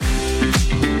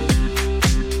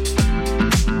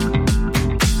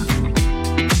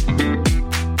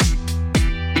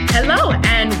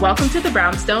welcome to The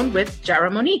Brownstone with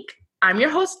Jara Monique. I'm your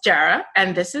host, Jara,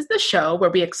 and this is the show where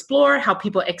we explore how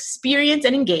people experience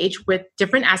and engage with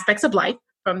different aspects of life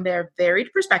from their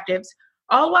varied perspectives,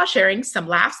 all while sharing some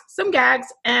laughs, some gags,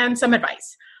 and some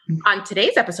advice. On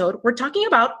today's episode, we're talking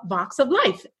about Vox of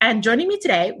Life, and joining me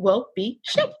today will be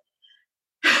Shiv.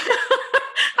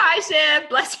 Hi, Shiv.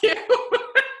 Bless you.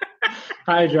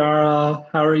 Hi, Jara.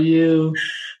 How are you?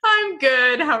 I'm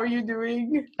good. How are you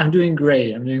doing? I'm doing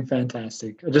great. I'm doing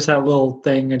fantastic. I just had a little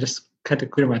thing. I just had to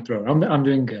clear my throat. I'm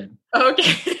doing good.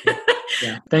 Okay.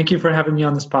 Yeah. Thank you for having me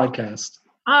on this podcast.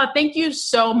 Thank you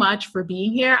so much for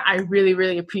being here. I really,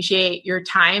 really appreciate your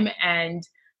time and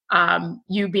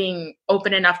you being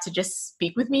open enough to just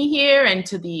speak with me here and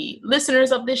to the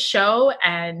listeners of this show.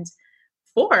 And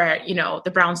for,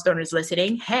 the Brownstoners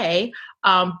listening, hey,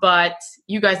 but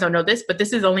you guys don't know this, but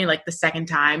this is only like the second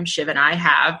time Shiv and I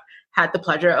have had the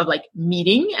pleasure of like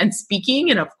meeting and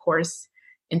speaking. And of course,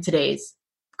 in today's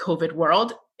COVID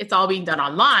world, it's all being done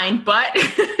online, but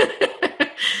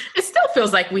it still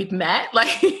feels like we've met.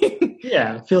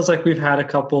 Yeah, it feels like we've had a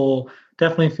couple,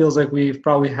 definitely feels like we've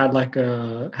probably had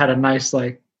had a nice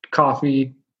like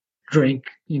coffee drink,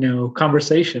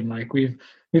 conversation. Like we've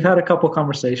had a couple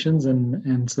conversations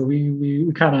and so we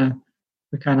kind of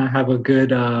have a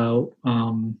good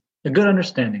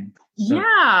understanding. So.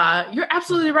 Yeah, you're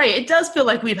absolutely right. It does feel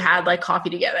like we've had like coffee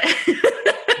together.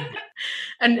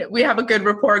 And we have a good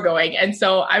rapport going. And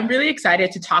so I'm really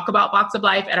excited to talk about Vox of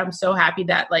Life. And I'm so happy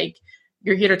that like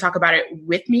you're here to talk about it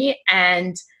with me.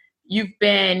 And you've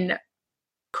been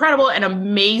incredible and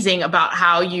amazing about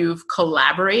how you've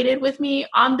collaborated with me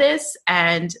on this.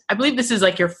 And I believe this is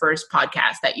like your first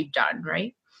podcast that you've done,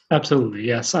 right? Absolutely.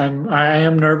 Yes. I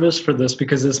am nervous for this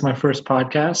because it's my first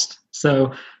podcast.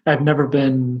 So I've never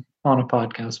been on a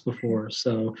podcast before.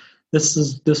 So this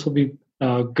will be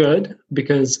good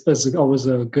because it's always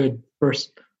a good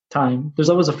first time. There's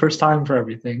always a first time for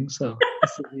everything. So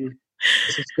this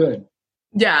is good.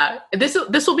 Yeah.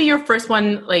 This will be your first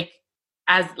one,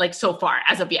 so far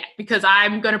as of yet, because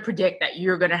I'm going to predict that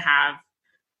you're going to have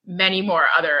many more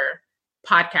other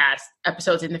podcast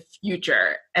episodes in the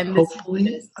future. And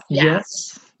hopefully,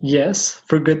 yes,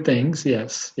 for good things.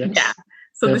 Yes. Yeah.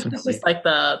 So definitely. This is just like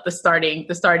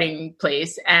the starting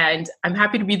place. And I'm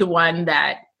happy to be the one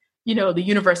that, the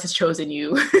universe has chosen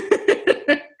you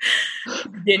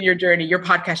in your journey, your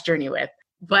podcast journey with.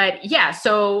 But yeah,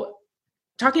 so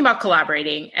talking about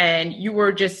collaborating, and you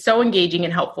were just so engaging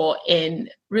and helpful in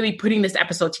really putting this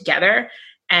episode together.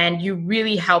 And you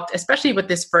really helped, especially with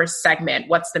this first segment,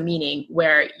 What's the Meaning,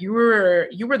 where you were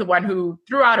the one who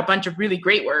threw out a bunch of really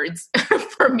great words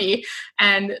for me.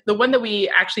 And the one that we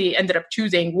actually ended up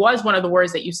choosing was one of the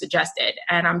words that you suggested.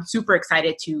 And I'm super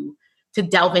excited to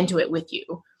delve into it with you.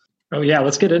 Oh yeah,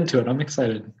 let's get into it. I'm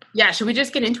excited. Yeah, should we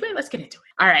just get into it? Let's get into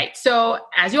it. All right. So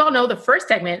as you all know, the first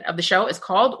segment of the show is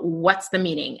called What's the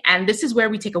Meaning? And this is where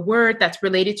we take a word that's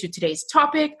related to today's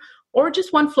topic or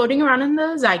just one floating around in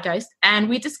the zeitgeist, and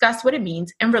we discuss what it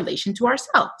means in relation to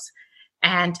ourselves.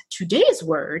 And today's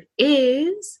word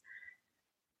is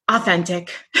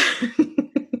authentic.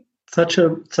 Such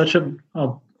a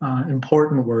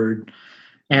important word,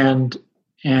 and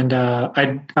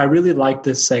I really like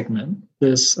this segment.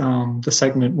 The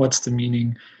segment, What's the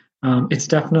Meaning? It's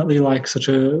definitely like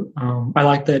I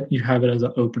like that you have it as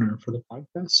an opener for the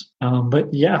podcast.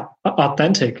 But yeah,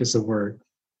 authentic is the word.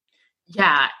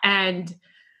 Yeah. And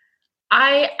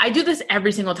I do this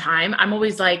every single time. I'm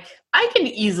always like, I can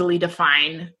easily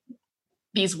define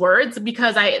these words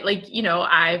because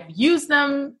I've used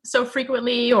them so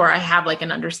frequently, or I have like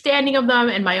an understanding of them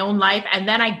in my own life. And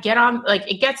then I get on,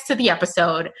 it gets to the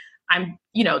episode, I'm,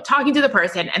 talking to the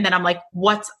person, and then I'm like,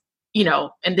 what's, in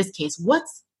this case, what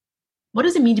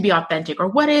does it mean to be authentic? Or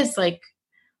what is like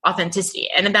authenticity?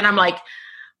 And then I'm like,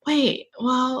 wait,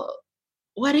 well,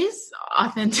 what is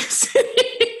authenticity?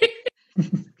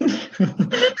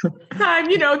 Time,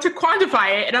 to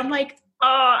quantify it. And I'm like,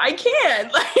 I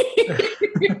can't.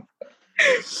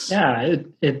 Yeah,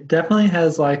 it definitely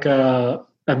has like a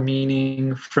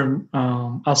meaning from,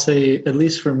 I'll say, at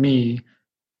least for me,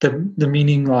 the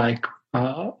meaning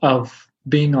of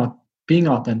being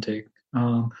authentic.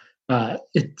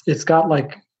 It's got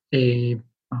like a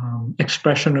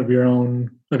expression of your own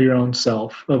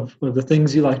self, of the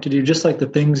things you like to do. Just like the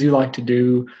things you like to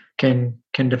do can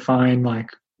define like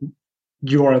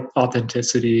your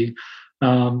authenticity,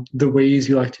 the ways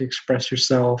you like to express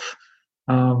yourself,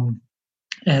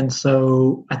 and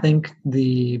so I think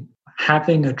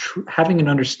having an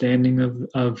understanding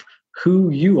of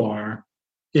who you are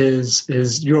is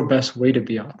your best way to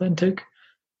be authentic.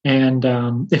 And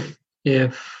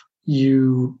if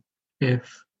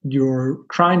you're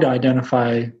trying to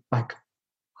identify like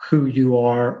who you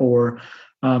are, or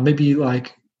maybe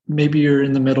you're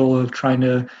in the middle of trying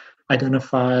to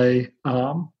identify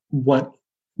what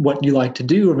you like to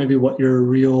do, or maybe what your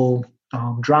real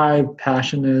drive,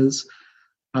 passion is.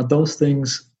 Those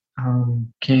things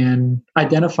can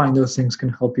identifying those things can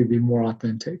help you be more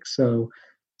authentic. So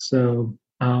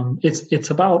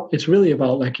it's really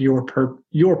about like your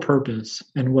purpose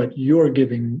and what you're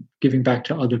giving back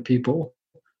to other people,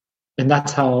 and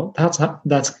that's how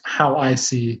I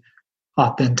see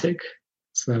authentic.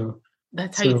 So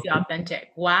That's how you see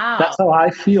authentic. Wow. that's how I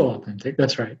feel authentic.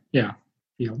 That's right. Yeah,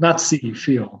 feel, not see,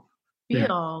 feel. Feel. Yeah.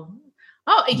 Oh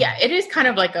yeah, it is kind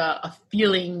of like a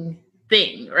feeling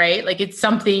thing, right? Like it's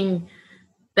something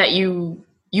that you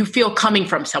feel coming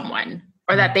from someone,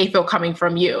 or that they feel coming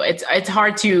from you. It's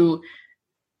hard to,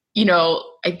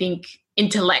 I think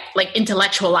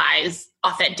intellectualize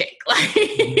authentic. Like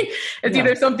it's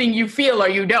either something you feel or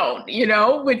you don't,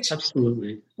 which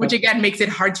absolutely, which again makes it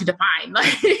hard to define.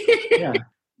 Yeah.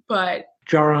 But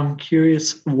Jara, I'm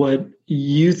curious what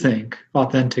you think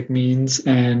authentic means,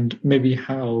 and maybe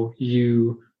how do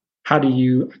you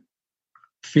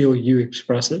feel you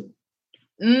express it?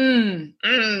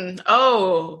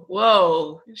 Oh,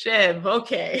 whoa, Shiv.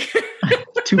 Okay.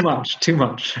 Too much.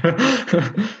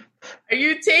 Are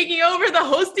you taking over the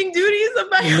hosting duties of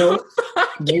my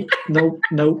Nope.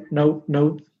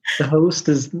 The host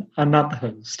is. I'm not the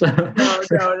host. No.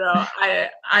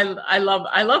 I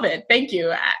love it. Thank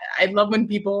you. I love when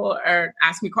people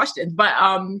ask me questions, but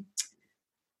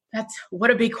that's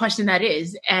what a big question that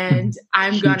is, and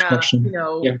I'm gonna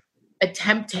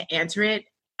attempt to answer it.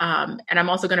 And I'm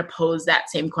also gonna pose that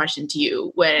same question to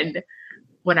you when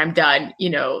I'm done,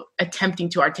 attempting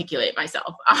to articulate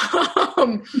myself.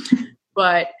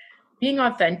 But being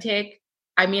authentic,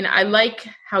 I mean, I like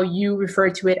how you refer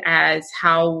to it as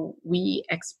how we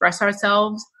express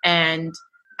ourselves and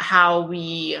how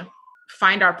we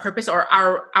find our purpose, or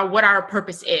our what our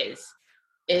purpose is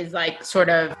like sort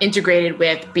of integrated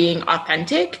with being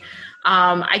authentic.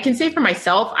 I can say for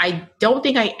myself, I don't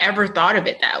think I ever thought of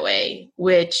it that way,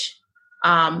 which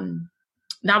now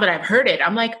that I've heard it,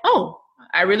 I'm like, oh,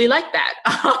 I really like that.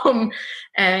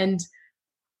 And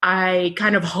I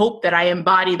kind of hope that I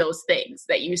embody those things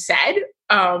that you said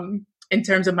in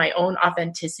terms of my own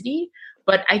authenticity.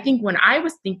 But I think when I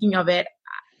was thinking of it,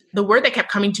 the word that kept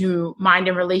coming to mind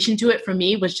in relation to it for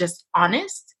me was just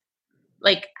honest.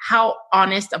 Like, how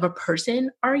honest of a person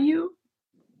are you?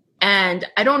 And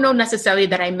I don't know necessarily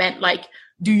that I meant like,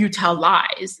 do you tell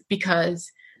lies?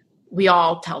 Because we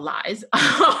all tell lies,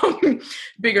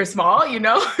 big or small, I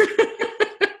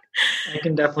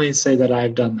can definitely say that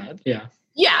I've done that. Yeah.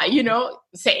 Yeah,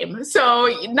 same. So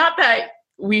not that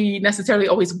we necessarily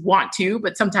always want to,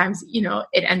 but sometimes,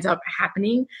 it ends up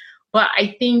happening. But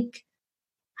I think,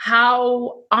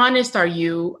 how honest are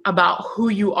you about who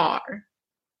you are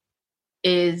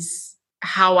is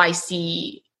how I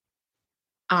see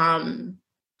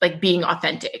like being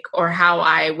authentic, or how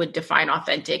I would define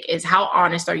authentic is how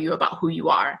honest are you about who you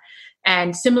are.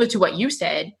 And similar to what you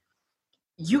said,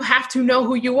 you have to know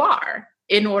who you are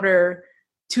in order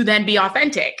to then be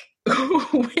authentic,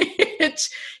 which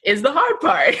is the hard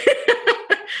part.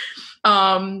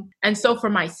 And so for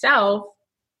myself,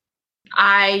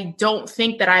 I don't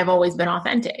think that I've always been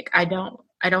authentic. I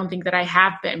don't think that I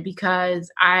have been, because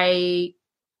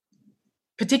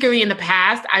particularly in the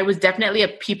past, I was definitely a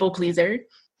people pleaser.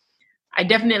 I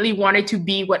definitely wanted to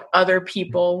be what other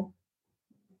people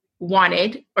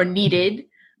wanted or needed.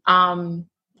 And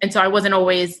so I wasn't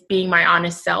always being my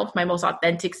honest self, my most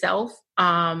authentic self.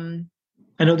 I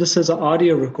know this is an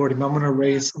audio recording, but I'm gonna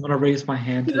raise my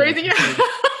hand. Raising your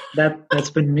That's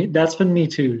been me. That's been me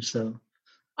too. So.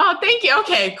 Oh, thank you.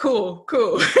 Okay, cool.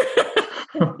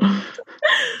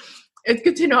 It's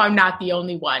good to know I'm not the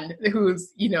only one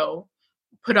who's,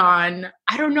 put on,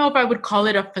 I don't know if I would call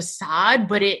it a facade,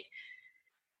 but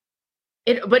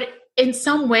but in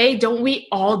some way, don't we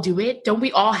all do it? Don't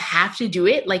we all have to do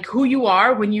it? Like, who you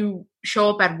are when you show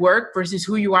up at work versus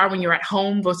who you are when you're at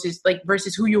home versus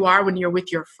who you are when you're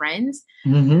with your friends.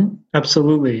 Mm-hmm.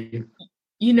 Absolutely.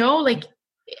 Like,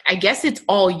 I guess it's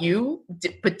all you,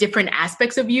 but different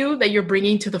aspects of you that you're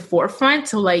bringing to the forefront.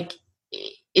 So like,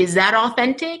 is that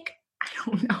authentic? I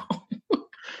don't know.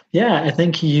 Yeah, I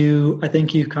think you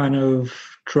kind of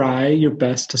try your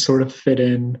best to sort of fit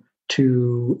in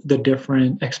to the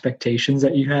different expectations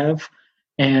that you have.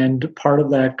 And part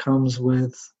of that comes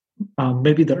with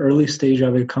maybe the early stage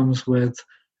of it comes with,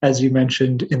 as you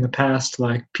mentioned in the past,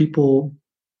 like people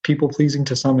pleasing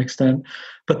to some extent,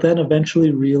 but then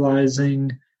eventually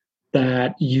realizing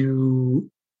that you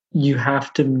you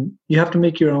have to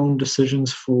make your own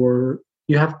decisions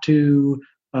you have to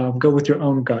go with your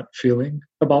own gut feeling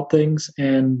about things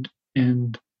and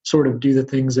sort of do the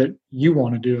things that you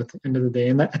want to do at the end of the day.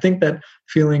 And I think that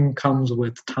feeling comes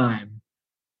with time,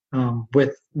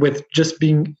 with just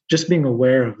being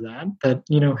aware of that,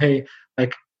 hey,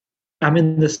 like I'm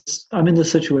in this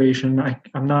situation.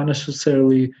 I'm not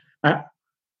necessarily, I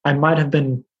might have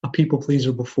been a people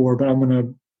pleaser before, but I'm going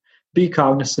to be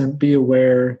cognizant, be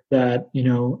aware that,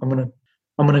 I'm going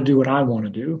to do what I want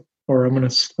to do, or I'm going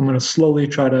to slowly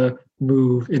try to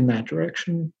move in that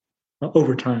direction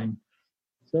over time.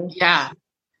 So Yeah,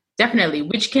 definitely.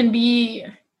 Which can be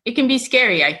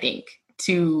scary, I think,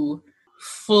 to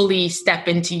fully step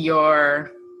into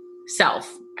your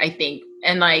self, I think.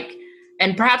 And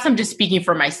perhaps I'm just speaking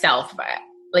for myself, but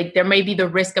like there may be the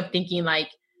risk of thinking like,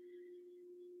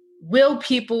 will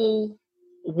people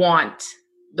want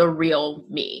the real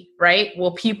me, right?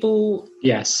 Will people,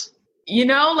 yes.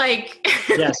 Like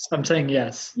Yes, I'm saying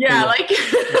yes. yeah, like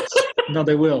yes. No,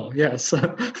 they will. Yes. Oh,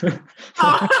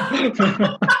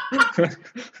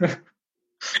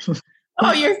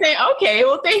 you're saying okay,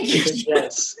 well thank you.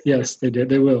 Yes, they did.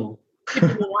 They will.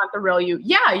 People will want the real you.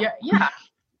 Yeah.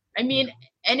 I mean,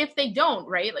 and if they don't,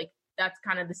 right? Like that's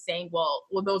kind of the saying, well,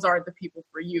 those aren't the people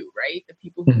for you, right? The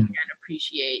people who can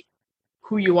appreciate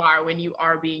who you are when you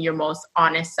are being your most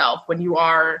honest self, when you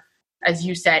are, as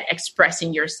you said,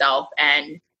 expressing yourself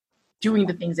and doing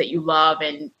the things that you love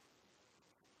and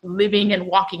living and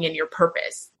walking in your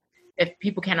purpose. If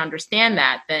people can't understand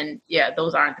that, then yeah,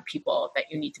 those aren't the people that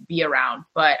you need to be around.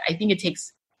 But I think it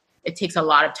takes a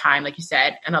lot of time, like you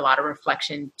said, and a lot of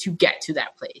reflection to get to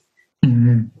that place.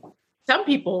 Mm-hmm. Some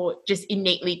people just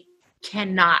innately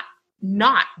cannot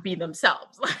not be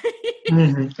themselves.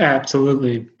 Mm-hmm.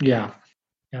 Absolutely. Yeah.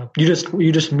 You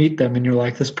just meet them and you're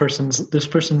like, this person's,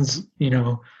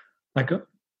 like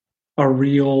a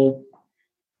real,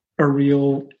 they're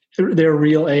real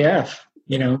AF,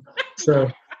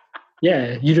 So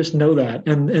yeah, you just know that.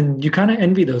 And you kind of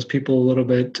envy those people a little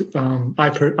bit.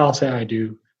 I'll say I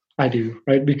do,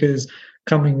 right? Because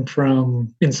coming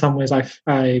from, in some ways, I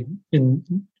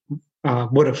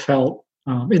would have felt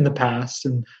in the past,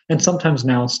 and sometimes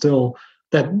now still,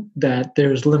 that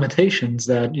there's limitations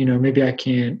that maybe I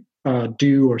can't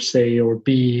do or say or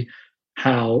be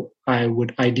how I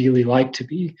would ideally like to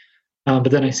be.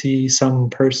 But then I see some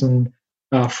person,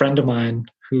 a friend of mine,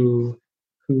 who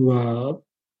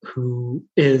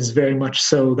is very much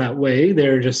so that way.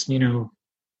 They're just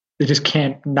they just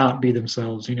can't not be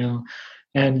themselves,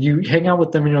 and you hang out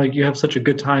with them and you're like, you have such a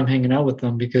good time hanging out with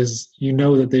them because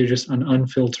that they're just an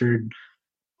unfiltered,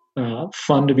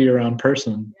 fun to be around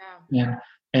person. Yeah.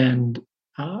 And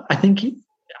I think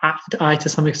I to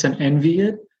some extent envy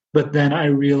it, but then I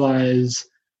realize,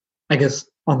 I guess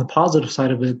on the positive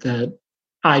side of it, that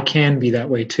I can be that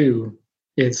way too.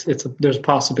 There's a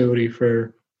possibility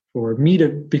for me to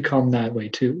become that way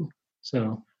too.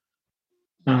 So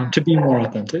to be more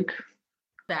authentic.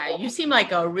 That you seem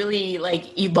like a really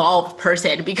like evolved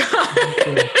person because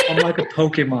I'm like a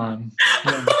Pokemon.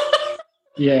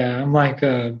 Yeah, I'm like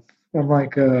a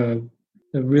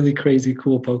really crazy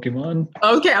cool Pokemon.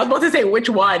 Okay, I was about to say which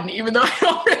one, even though I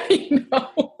already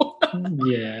know.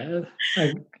 Yeah,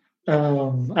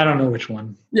 I don't know which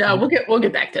one. Yeah, we'll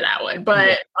get back to that one.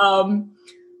 But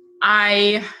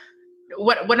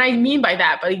what I mean by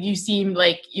that, but you seem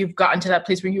like you've gotten to that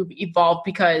place where you've evolved,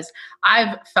 because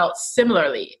I've felt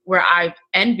similarly, where I've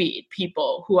envied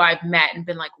people who I've met and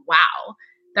been like, wow,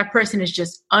 that person is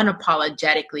just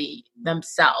unapologetically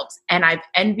themselves. And I've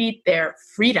envied their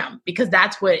freedom, because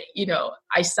that's what,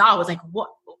 I saw was like, what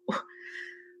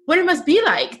it must be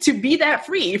like to be that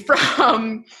free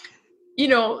from,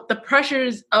 the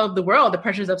pressures of the world, the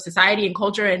pressures of society and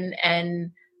culture,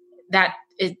 and that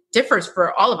it differs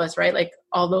for all of us, right? Like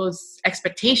all those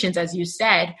expectations, as you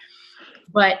said.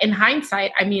 But in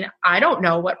hindsight, I mean, I don't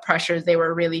know what pressures they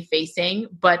were really facing,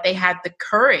 but they had the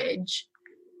courage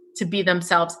to be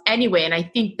themselves anyway. And I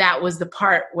think that was the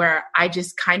part where I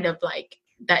just kind of like,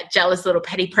 that jealous little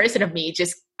petty person of me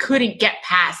just couldn't get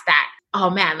past that.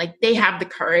 Oh man, like they have the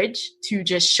courage to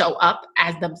just show up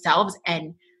as themselves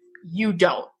and you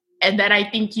don't. And then I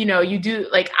think, you do,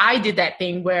 like I did that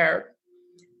thing where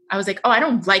I was like, oh, I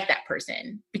don't like that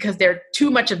person because they're too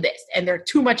much of this and they're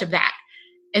too much of that.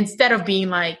 Instead of being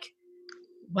like,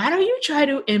 why don't you try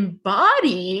to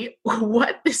embody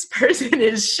what this person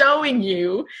is showing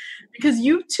you? Because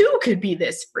you too could be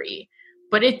this free.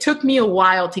 But it took me a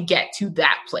while to get to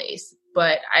that place.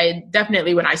 But I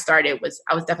definitely, when I started,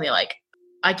 I was definitely like,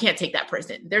 I can't take that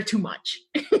person. They're too much.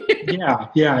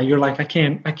 Yeah. You're like, I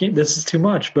can't, this is too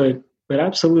much. But but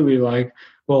absolutely like,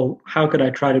 well, how could I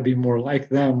try to be more like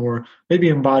them, or maybe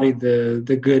embody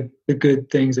the good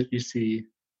things that you see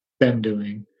them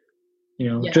doing?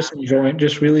 Yeah. Just enjoying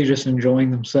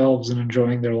themselves and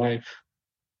enjoying their life,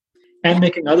 and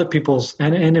making other people's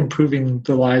and improving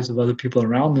the lives of other people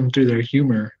around them through their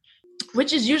humor.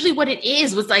 Which is usually what it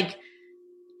is, was like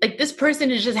this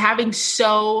person is just having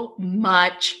so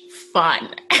much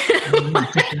fun.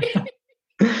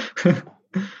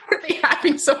 Are they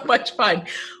having so much fun?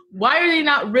 Why are they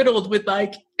not riddled with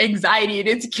like anxiety and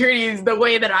insecurities the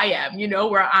way that I am,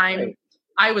 where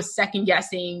I was second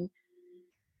guessing.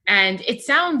 And it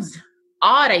sounds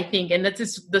odd, I think. And that's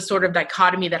just the sort of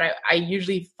dichotomy that I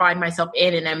usually find myself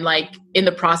in. And I'm like in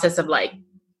the process of like,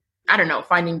 I don't know,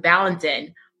 finding balance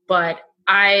in. But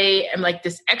I am like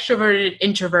this extroverted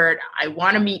introvert. I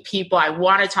want to meet people. I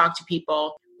want to talk to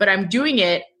people, but I'm doing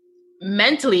it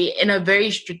mentally in a very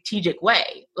strategic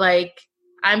way. Like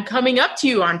I'm coming up to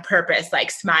you on purpose,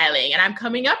 like smiling, and I'm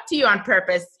coming up to you on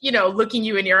purpose, looking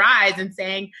you in your eyes and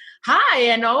saying, hi,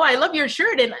 and oh, I love your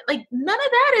shirt. And like, none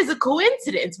of that is a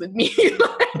coincidence with me.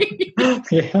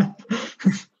 Yeah.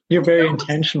 You're very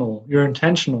intentional. You're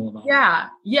intentional about it.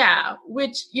 Yeah.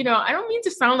 Which, I don't mean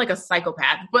to sound like a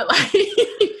psychopath, but like,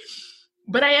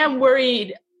 but I am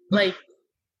worried, like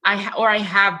I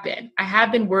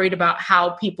have been worried about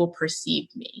how people perceive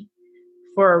me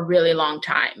for a really long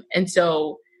time. And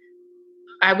so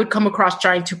I would come across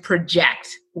trying to project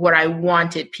what I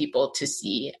wanted people to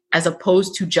see as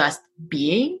opposed to just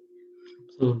being.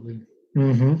 Absolutely.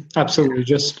 Mm-hmm. Absolutely.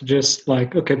 Just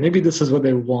like, okay, maybe this is what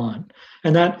they want.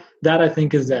 And that I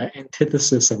think is the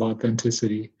antithesis of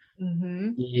authenticity,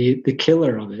 the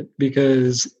killer of it,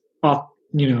 because, what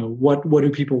do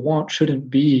people want shouldn't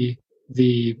be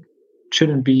the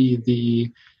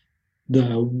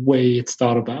way it's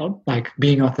thought about. Like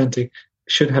being authentic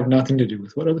should have nothing to do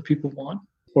with what other people want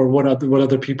or what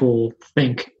other people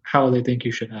think, how they think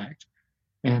you should act.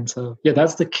 And so, yeah,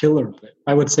 that's the killer of it.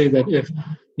 I would say that if,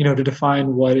 to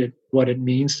define what it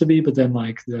means to be, but then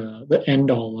like the end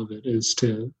all of it is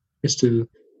to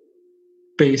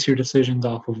base your decisions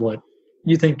off of what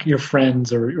you think your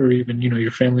friends or even,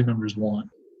 your family members want.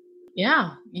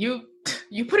 Yeah, you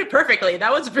put it perfectly.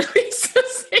 That was really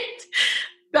succinct.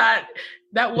 That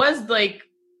was like,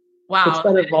 wow. It's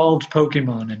that evolved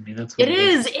Pokemon in me. That's what it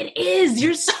is. It is.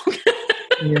 You're so good.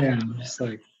 Yeah, I'm just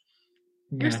like,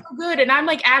 you're so good. And I'm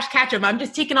like Ash Ketchum. I'm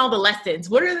just taking all the lessons.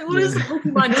 What is the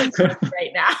Pokemon teaching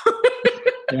right now?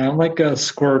 Yeah, I'm like a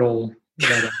Squirtle,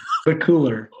 but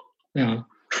cooler. Yeah.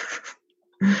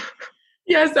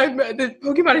 Yes, the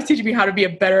Pokemon is teaching me how to be a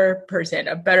better person,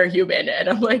 a better human. And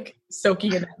I'm like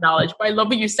soaking in that knowledge. But I love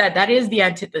what you said. That is the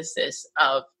antithesis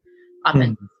of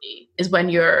authenticity, is when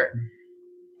you're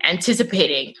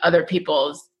anticipating other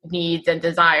people's needs and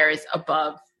desires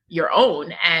above your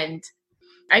own. And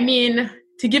I mean,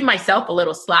 to give myself a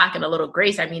little slack and a little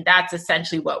grace, I mean, that's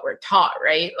essentially what we're taught,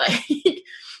 right? Like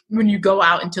when you go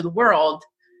out into the world,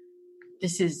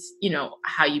 this is,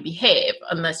 how you behave,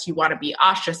 unless you want to be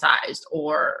ostracized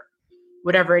or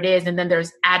whatever it is. And then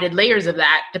there's added layers of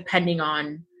that depending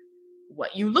on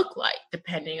what you look like,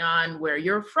 depending on where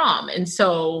you're from. And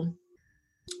so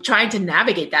trying to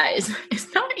navigate that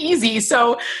is not easy.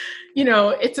 So,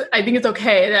 I think it's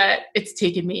okay that it's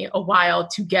taken me a while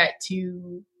to get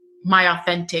to my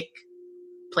authentic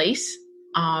place.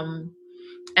 And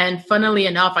funnily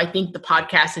enough, I think the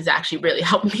podcast has actually really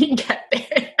helped me get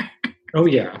there. Oh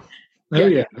yeah.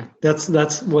 That's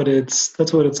what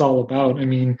it's all about. I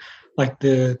mean, like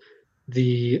the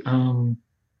vibe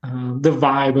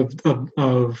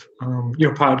of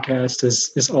your podcast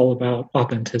is all about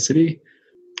authenticity,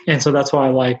 and so that's why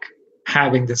I like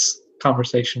having this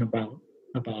conversation about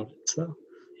it. So,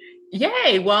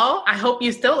 yay! Well, I hope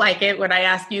you still like it when I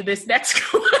ask you this next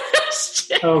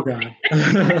question. Oh God.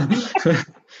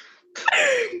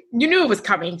 You knew it was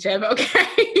coming, Shiv. Okay.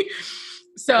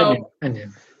 So I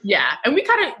knew. Yeah, and we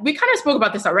kind of spoke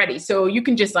about this already. So you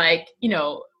can just like,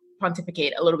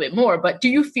 pontificate a little bit more. But do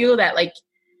you feel that like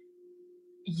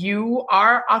you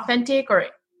are authentic,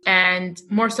 and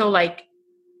more so like,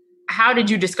 how did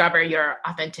you discover your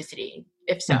authenticity,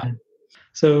 if so? Mm-hmm.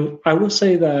 So I will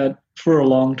say that for a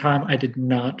long time I did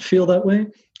not feel that way.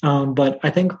 But I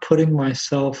think putting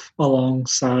myself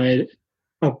alongside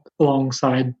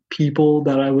people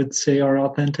that I would say are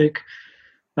authentic,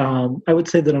 I would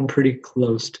say that I'm pretty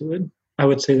close to it. I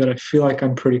would say that I feel like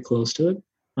I'm pretty close to it.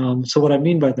 So what I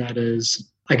mean by that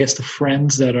is, I guess the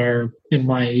friends that are in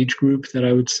my age group that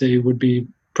I would say would be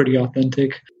pretty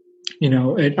authentic.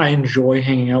 I enjoy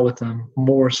hanging out with them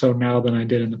more so now than I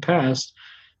did in the past,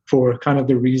 for kind of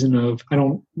the reason of I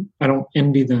don't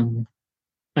envy them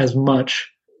as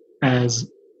much as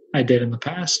I did in the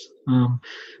past.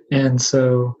 And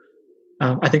so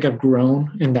I think I've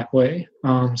grown in that way.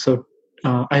 So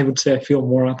I would say I feel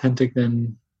more authentic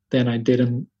than I did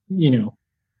in,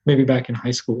 maybe back in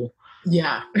high school.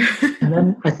 Yeah. And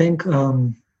then I think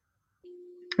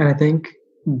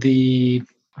the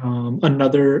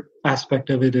another aspect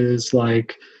of it is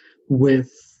like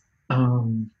with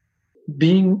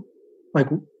being like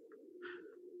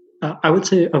I would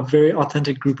say a very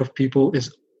authentic group of people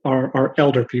are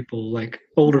elder people. Like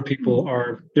older people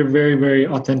they're very, very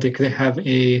authentic. They have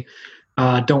a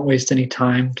don't waste any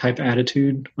time type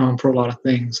attitude for a lot of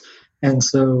things. And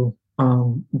so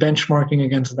benchmarking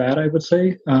against that, I would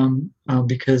say,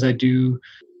 because I do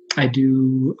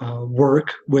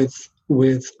work with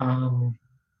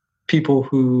people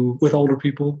with older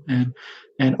people and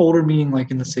older meaning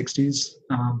like in the 60s,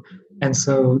 and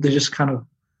so they just kind of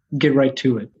get right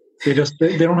to it. They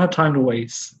don't have time to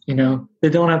waste. They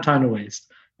don't have time to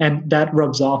waste, and that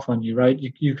rubs off on you, right?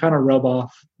 You kind of rub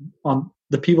off on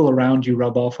the people around you,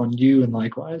 rub off on you, and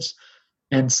likewise.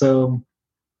 And so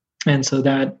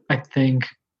that, I think,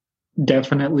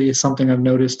 definitely is something I've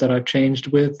noticed that I've changed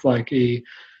with, like a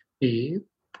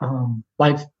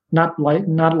life, not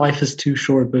life is too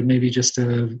short, but maybe just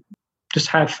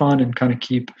have fun and kind of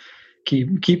keep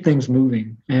things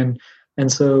moving.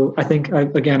 And so I think I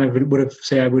would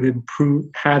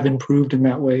have improved in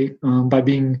that way, by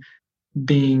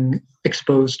being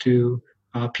exposed to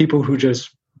people who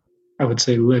just, I would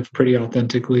say, live pretty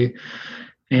authentically,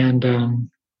 and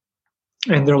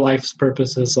their life's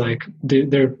purpose is like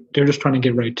they're just trying to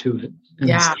get right to it.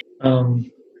 Yeah.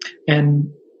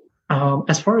 And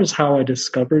as far as how I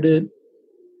discovered it,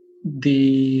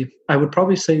 I would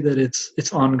probably say that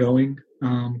it's ongoing.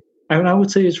 I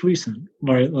would say it's recent,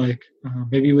 right? Like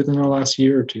maybe within the last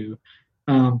year or two,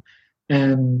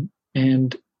 and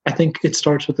I think it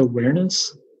starts with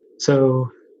awareness.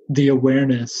 So the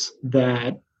awareness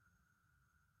that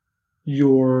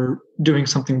you're doing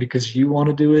something because you want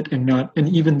to do it, and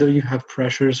even though you have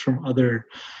pressures from other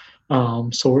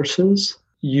sources,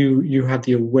 you have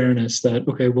the awareness that,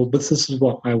 okay, well, this is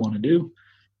what I want to do,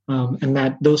 and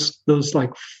that those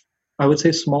like, I would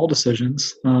say, small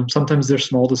decisions. Sometimes they're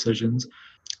small decisions,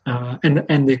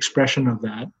 and the expression of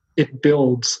that, it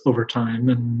builds over time,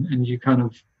 and you kind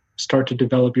of start to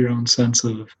develop your own sense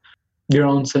of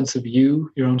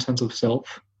you, your own sense of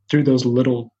self through those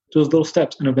little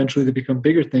steps, and eventually they become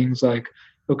bigger things. Like,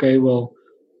 okay, well,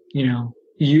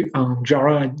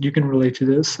 Jara, you can relate to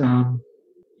this.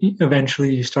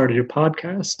 Eventually you started your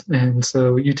podcast, and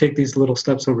so you take these little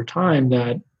steps over time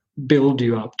that build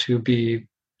you up to be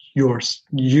who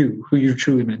you're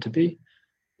truly meant to be.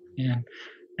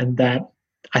 And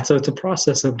so it's a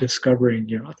process of discovering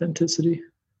your authenticity.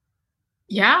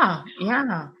 Yeah.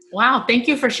 Wow, thank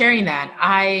you for sharing that.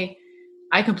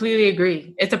 I completely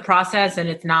agree. It's a process, and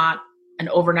it's not an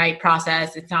overnight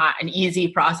process. It's not an easy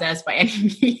process by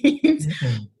any means,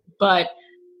 but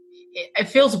it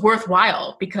feels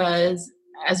worthwhile because,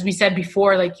 as we said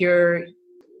before, like you're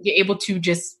able to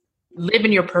just live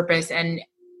in your purpose and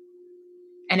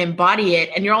embody it.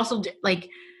 And you're also like,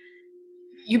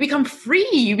 you become free.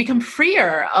 You become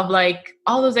freer of like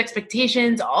all those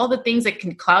expectations, all the things that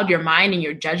can cloud your mind and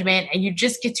your judgment. And you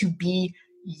just get to be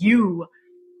you.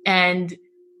 And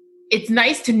it's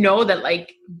nice to know that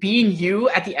like being you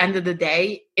at the end of the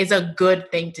day is a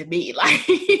good thing to be. Like,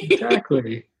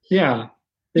 exactly. Yeah.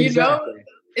 Exactly.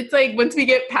 It's like once we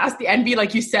get past the envy,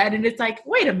 like you said, and it's like,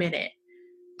 wait a minute,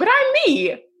 but I'm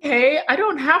me. Okay. I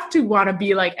don't have to want to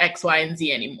be like X, Y, and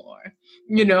Z anymore,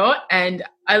 And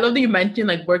I love that you mentioned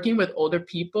like working with older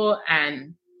people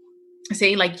and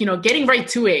saying like, getting right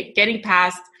to it, getting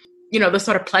past, the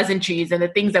sort of pleasantries and the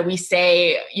things that we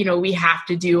say, we have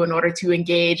to do in order to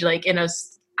engage like in a,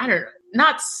 I don't know,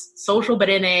 not social, but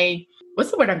in a, what's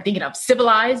the word I'm thinking of?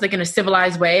 Civilized, like in a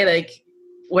civilized way, like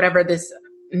whatever this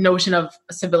notion of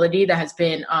civility that has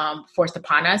been forced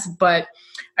upon us. But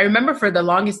I remember for the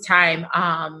longest time,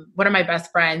 one of my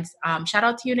best friends, shout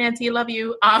out to you, Nancy, love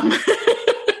you.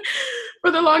 For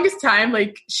the longest time,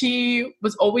 like she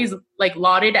was always like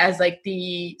lauded as like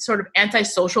the sort of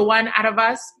antisocial one out of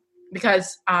us,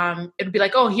 because it would be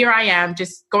like, oh, here I am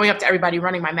just going up to everybody,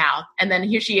 running my mouth. And then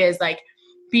here she is like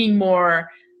being more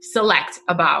select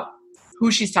about who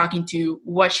she's talking to,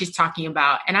 what she's talking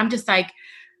about. And I'm just like,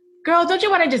 girl, don't you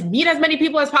want to just meet as many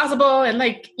people as possible? And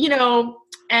like,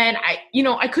 and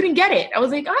I couldn't get it. I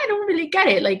was like, I don't really get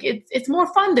it. Like it's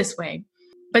more fun this way.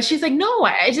 But she's like, no,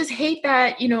 I just hate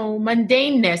that,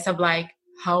 mundaneness of like,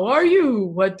 how are you?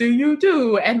 What do you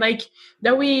do? And like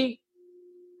that we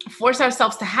force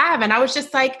ourselves to have. And I was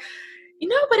just like,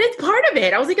 but it's part of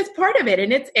it. I was like, it's part of it.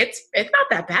 And it's not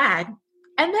that bad.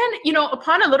 And then,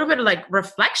 upon a little bit of like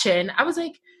reflection, I was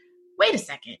like, wait a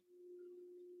second.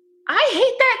 I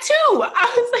hate that too.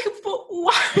 I was like, but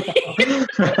why?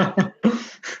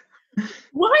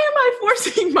 Why am I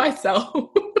forcing myself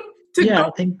to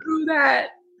go through that?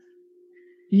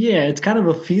 Yeah, it's kind of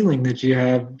a feeling that you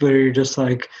have where you're just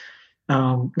like,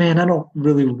 man, I don't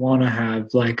really want to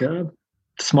have like a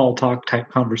small talk type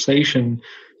conversation,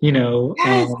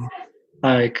 Yes.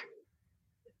 like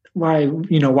why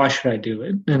should I do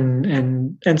it?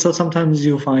 And so sometimes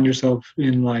you'll find yourself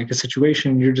in like a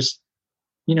situation you're just,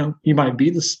 you might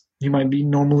be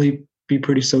normally be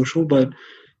pretty social, but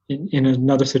in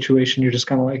another situation you're just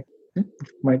kind of like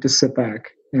might just sit back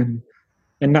and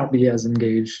not be as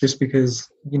engaged just because,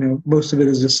 most of it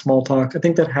is just small talk. I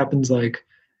think that happens like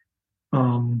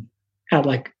at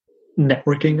like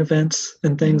networking events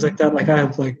and things like that. Like I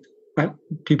have like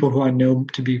people who I know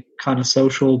to be kind of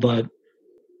social, but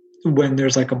when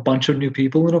there's like a bunch of new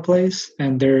people in a place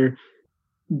and they're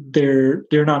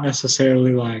not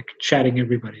necessarily like chatting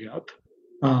everybody up,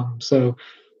 so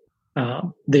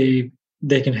they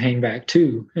can hang back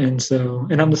too. And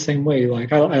I'm the same way.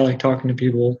 Like I like talking to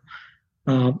people.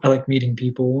 I like meeting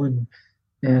people and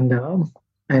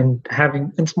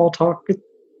having and small talk.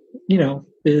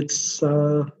 It's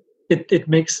it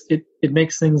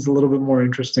makes things a little bit more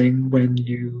interesting when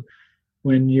you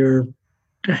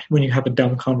have a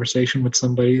dumb conversation with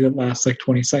somebody that lasts like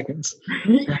 20 seconds.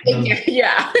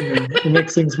 Yeah. It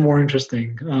makes things more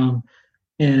interesting.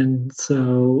 And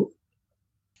so,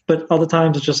 but other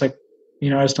times it's just like,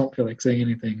 I just don't feel like saying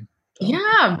anything. So.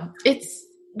 Yeah, it's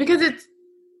because it's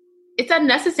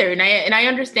unnecessary. And I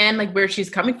understand like where she's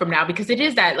coming from now, because it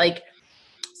is that like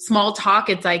small talk.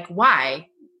 It's like, why?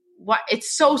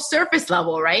 It's so surface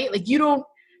level, right? Like you don't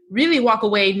really walk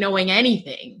away knowing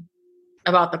anything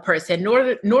about the person,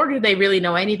 nor do they really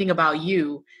know anything about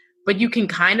you, but you can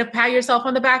kind of pat yourself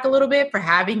on the back a little bit for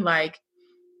having like,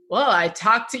 well, I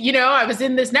talked to, I was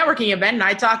in this networking event and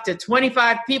I talked to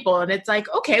 25 people, and it's like,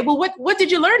 okay, well, what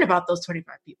did you learn about those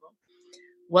 25 people?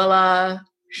 Well,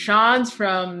 Sean's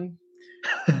from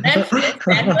Memphis.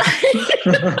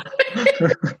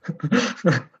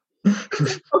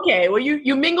 Okay, well,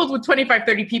 you mingled with 25,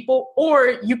 30 people,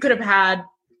 or you could have had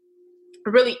a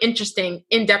really interesting,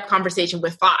 in-depth conversation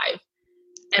with 5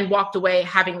 and walked away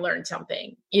having learned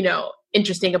something,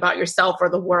 interesting about yourself or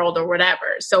the world or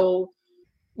whatever. So,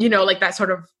 like that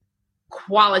sort of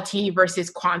quality versus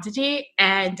quantity.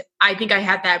 And I think I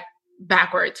had that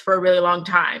backwards for a really long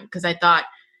time, because I thought,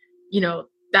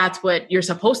 that's what you're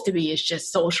supposed to be, is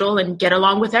just social and get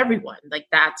along with everyone. Like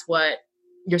that's what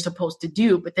you're supposed to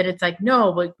do. But then it's like, no,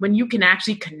 like when you can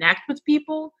actually connect with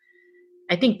people,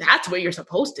 I think that's what you're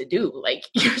supposed to do. Like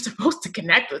you're supposed to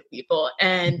connect with people.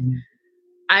 And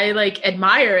I like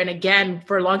admire, and again,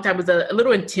 for a long time was a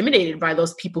little intimidated by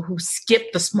those people who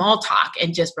skip the small talk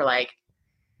and just were like,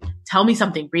 tell me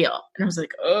something real. And I was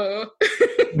like, oh.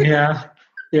 Yeah.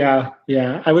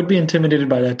 I would be intimidated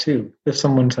by that too if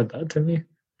someone said that to me.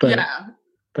 But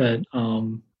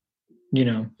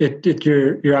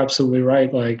you're absolutely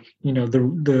right. Like,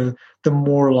 the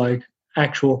more like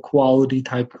actual quality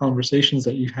type conversations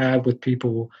that you have with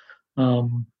people,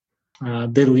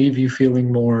 they leave you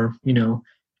feeling more,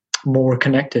 more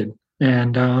connected,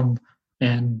 and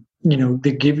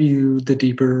they give you the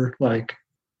deeper, like,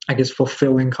 I guess,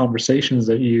 fulfilling conversations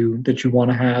that you want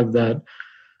to have that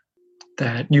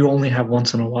you only have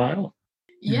once in a while.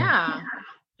 Yeah.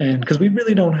 And because we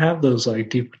really don't have those like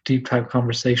deep type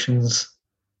conversations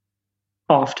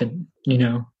often,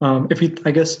 if you,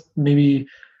 I guess maybe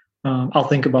I'll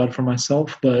think about it for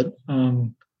myself, but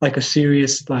like a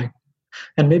serious, like,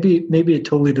 and maybe it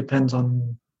totally depends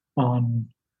on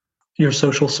your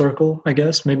social circle, I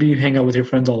guess. Maybe you hang out with your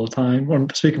friends all the time, or I'm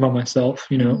speaking about myself,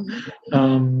 but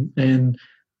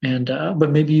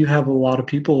maybe you have a lot of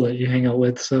people that you hang out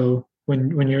with. So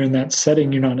when you're in that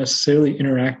setting, you're not necessarily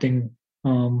interacting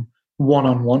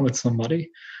one-on-one with somebody.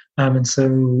 And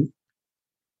so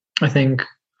I think,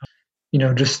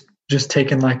 just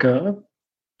taking like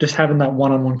just having that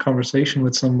one-on-one conversation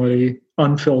with somebody,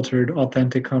 unfiltered,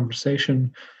 authentic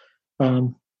conversation,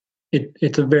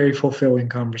 it's a very fulfilling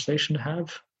conversation to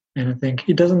have. And I think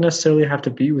it doesn't necessarily have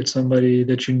to be with somebody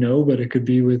that you know, but it could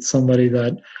be with somebody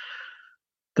that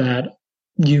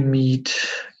you meet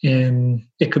in,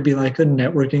 it could be like a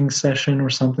networking session or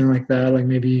something like that. Like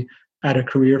maybe at a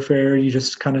career fair, you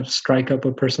just kind of strike up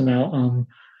with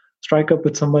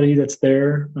somebody that's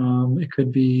there. It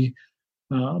could be,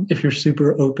 if you're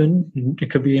super open, it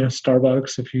could be in a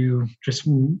Starbucks. If you just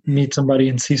meet somebody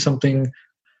and see something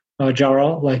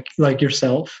Jara, like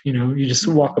yourself. You just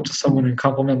walk up to someone and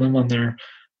compliment them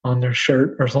on their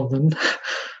shirt or something.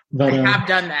 But I have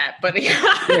done that, but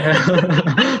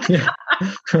yeah, yeah.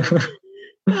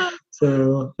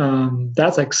 So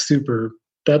that's like super.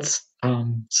 That's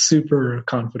super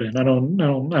confident. I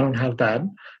don't have that.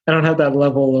 I don't have that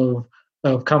level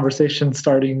of conversation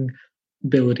starting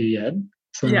ability yet.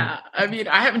 So yeah, I mean,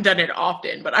 I haven't done it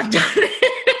often, but I've done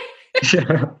it.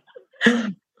 yeah.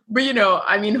 But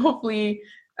I mean, hopefully,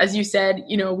 as you said,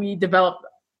 we develop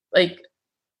like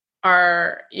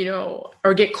our,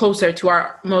 or get closer to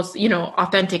our most,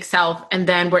 authentic self, and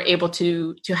then we're able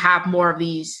to have more of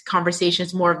these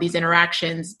conversations, more of these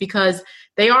interactions, because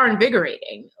they are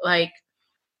invigorating. Like,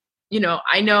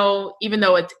 I know even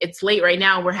though it's late right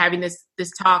now, we're having this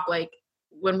talk. Like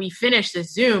when we finish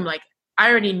this Zoom, like I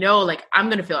already know, like I'm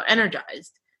gonna feel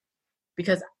energized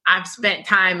because I've spent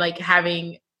time like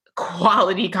having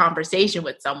quality conversation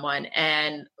with someone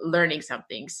and learning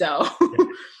something. So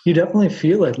you definitely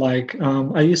feel it. Like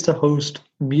I used to host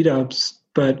meetups,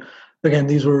 but again,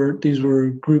 these were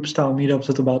group style meetups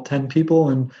with about 10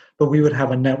 people, but we would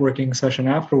have a networking session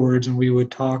afterwards, and we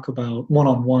would talk about one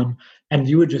on one, and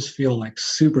you would just feel like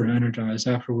super energized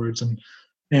afterwards, and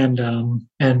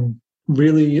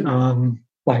really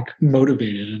like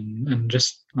motivated and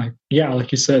just like, yeah,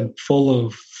 like you said, full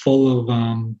of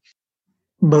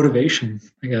motivation,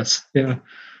 I guess. Yeah.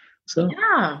 So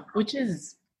yeah, which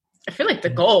is, I feel like the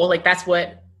goal, like that's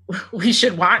what we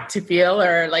should want to feel,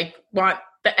 or like want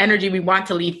the energy we want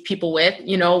to leave people with,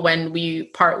 when we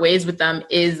part ways with them,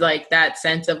 is like that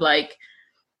sense of like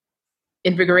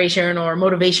invigoration or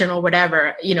motivation or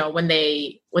whatever, when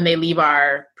they leave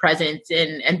our presence,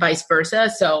 and vice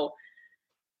versa. So,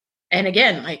 and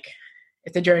again, like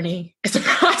it's a journey, it's a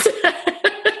process.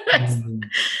 mm,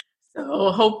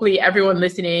 So hopefully everyone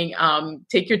listening,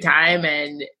 take your time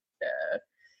and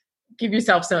give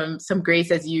yourself some grace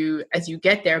as you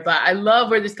get there. But I love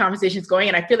where this conversation is going,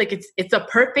 and I feel like it's a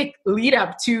perfect lead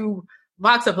up to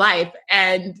Vox of Life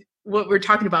and what we're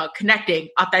talking about, connecting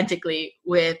authentically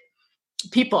with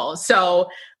people. So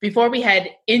before we head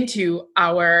into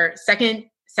our second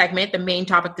segment, the main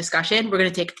topic discussion, we're going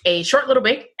to take a short little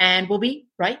break, and we'll be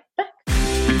right back.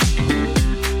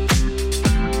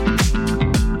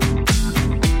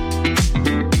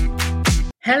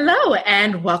 Hello,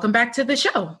 and welcome back to the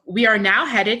show. We are now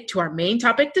headed to our main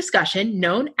topic discussion,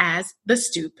 known as the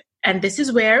Stoop. And this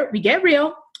is where we get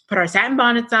real, put our satin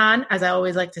bonnets on, as I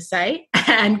always like to say,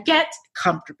 and get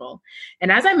comfortable.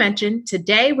 And as I mentioned,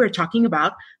 today we're talking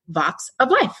about Vox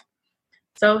of Life.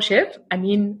 So, Shiv, I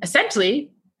mean,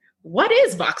 essentially, what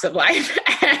is Vox of Life,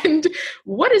 and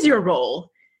what is your role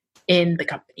in the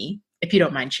company, if you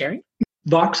don't mind sharing?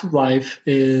 Vox of Life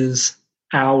is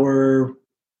our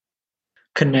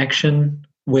connection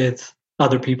with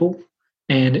other people,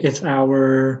 and it's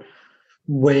our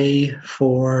way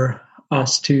for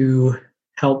us to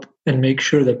help and make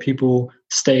sure that people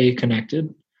stay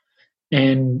connected.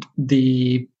 And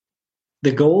the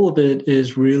goal of it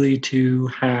is really to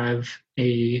have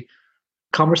a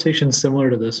conversation similar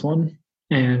to this one,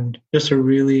 and just a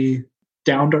really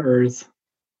down to earth,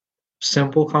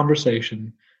 simple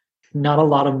conversation, not a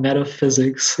lot of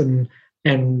metaphysics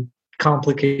and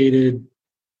complicated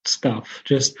stuff,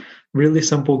 just really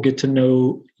simple get to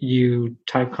know you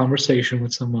type conversation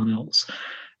with someone else.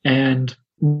 And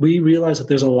we realize that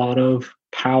there's a lot of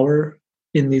power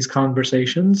in these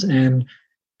conversations, and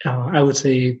I would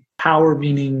say power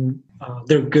meaning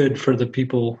they're good for the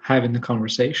people having the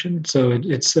conversation. So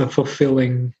it's a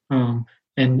fulfilling and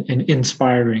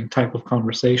inspiring type of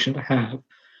conversation to have.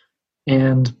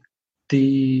 And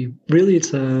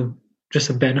it's just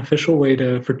a beneficial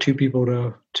way for two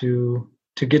people to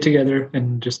get together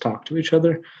and just talk to each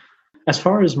other. As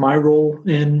far as my role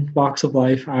in Vox of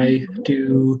Life, I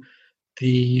do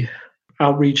the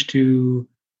outreach to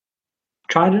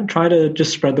try to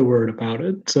just spread the word about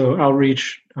it. So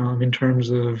outreach in terms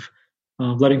of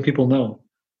letting people know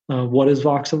what is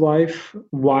Vox of Life,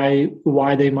 why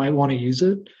they might want to use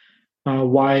it,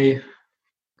 why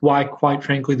quite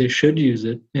frankly they should use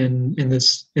it in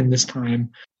this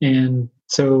time. And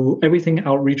so everything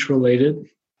outreach related.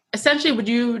 Essentially, would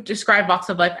you describe Vox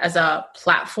of Life as a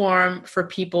platform for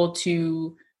people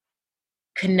to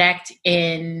connect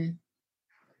in,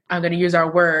 I'm going to use our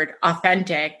word,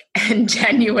 authentic and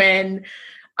genuine,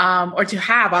 or to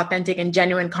have authentic and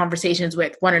genuine conversations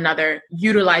with one another,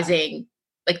 utilizing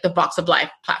like the Vox of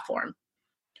Life platform?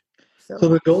 So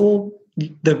the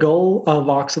goal of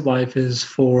Vox of Life is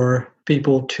for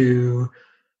people to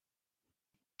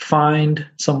find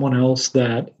someone else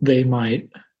that they might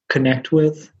connect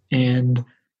with, and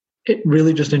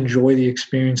really just enjoy the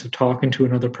experience of talking to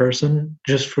another person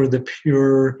just for the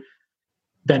pure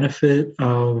benefit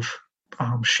of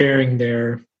sharing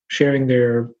their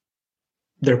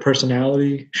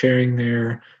personality, sharing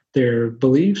their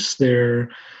beliefs, their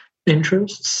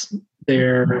interests,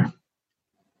 their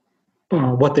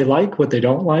what they like, what they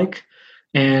don't like,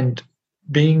 and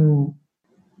being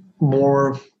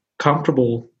more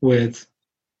comfortable with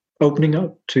opening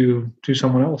up to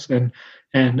someone else and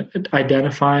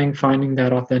identifying, finding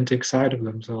that authentic side of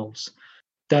themselves.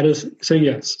 That is so.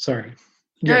 Yes, sorry.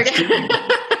 Yes,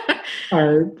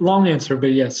 Okay. long answer,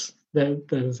 but yes, that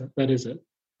is it.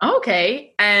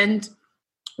 Okay. And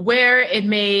where it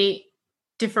may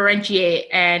differentiate,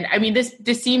 and I mean,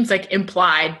 this seems like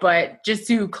implied, but just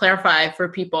to clarify for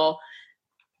people,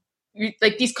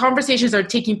 like these conversations are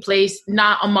taking place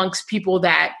not amongst people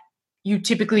that you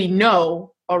typically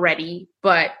know already,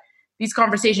 but these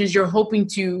conversations you're hoping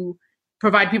to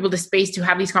provide people the space to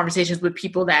have these conversations with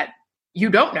people that you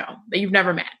don't know, that you've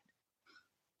never met.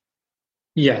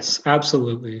 Yes,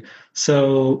 absolutely.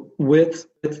 So with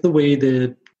the way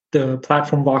the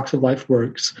platform Vox of Life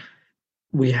works,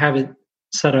 we have it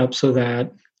set up so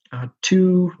that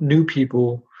two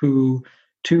people who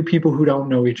don't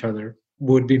know each other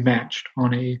would be matched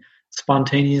on a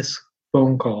spontaneous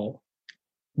phone call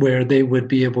where they would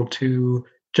be able to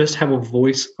just have a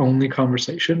voice only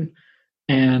conversation,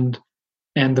 and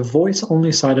the voice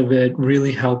only side of it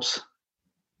really helps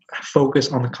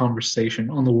focus on the conversation,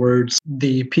 on the words.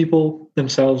 The people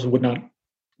themselves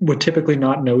would typically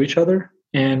not know each other,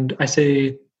 and I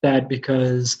say that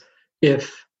because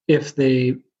if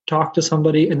they talk to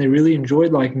somebody and they really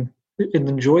enjoyed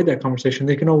that conversation,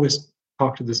 they can always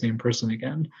talk to the same person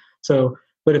again. So,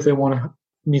 but if they want to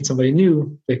meet somebody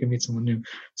new, they can meet someone new.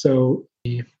 So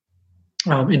the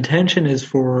intention is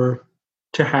to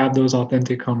have those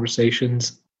authentic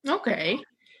conversations. Okay.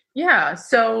 Yeah.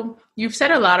 So you've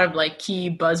said a lot of like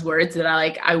key buzzwords that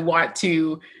I want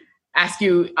to ask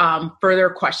you further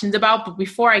questions about. But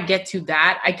before I get to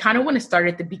that, I kind of want to start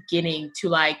at the beginning to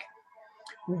like,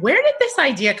 where did this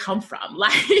idea come from?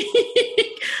 Like,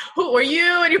 who were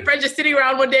you and your friends just sitting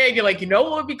around one day and you're like, you know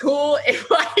what would be cool if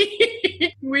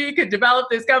like, we could develop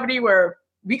this company where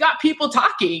we got people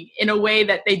talking in a way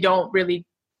that they don't really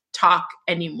talk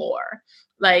anymore.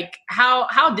 Like,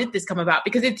 how did this come about?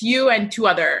 Because it's you and two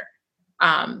other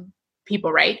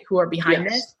people, right, who are behind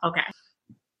Yes. this? Okay.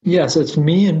 Yes, it's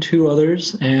me and two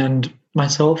others, and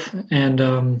myself,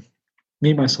 and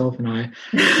me, myself, and I.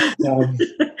 Um,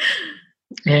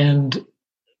 and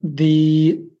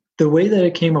the way that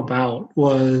it came about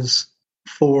was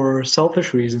for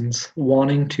selfish reasons,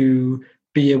 wanting to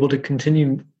be able to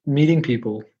continue meeting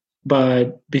people,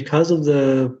 but because of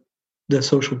the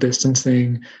social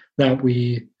distancing that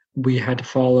we had to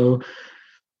follow,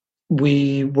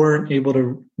 we weren't able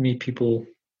to meet people,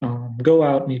 go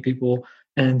out, meet people.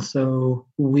 And so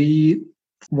we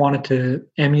wanted to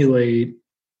emulate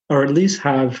or at least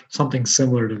have something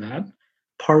similar to that.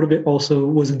 Part of it also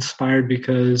was inspired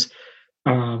because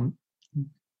um,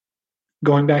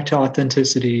 going back to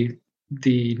authenticity,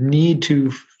 the need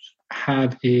to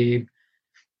have a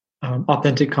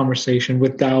authentic conversation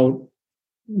without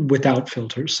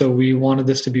filters. So we wanted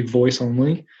this to be voice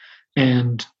only,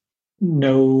 and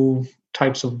no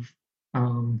types of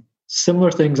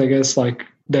similar things, I guess, like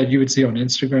that you would see on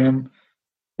Instagram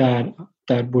that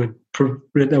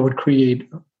would create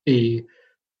a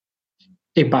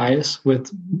bias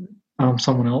with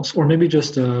someone else, or maybe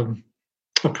just a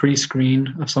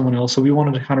pre-screen of someone else. So we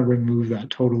wanted to kind of remove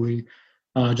that totally,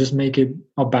 just make it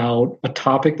about a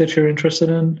topic that you're interested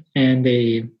in,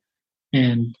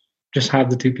 and just have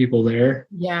the two people there.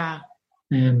 Yeah.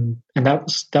 And that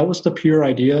was the pure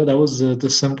idea. That was the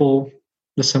simple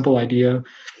idea.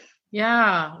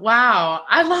 Yeah. Wow.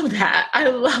 I love that. I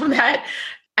love that.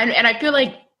 And I feel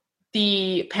like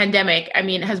the pandemic, I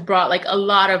mean, has brought like a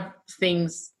lot of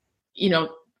things,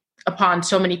 upon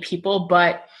so many people,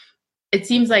 but it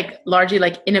seems like largely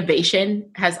like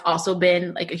innovation has also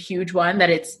been like a huge one that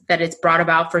it's brought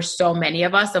about for so many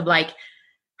of us, of like,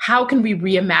 how can we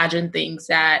reimagine things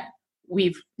that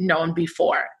we've known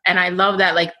before? And I love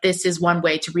that, like, this is one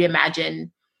way to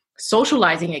reimagine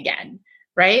socializing again,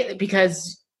 right?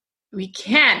 Because we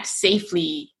can't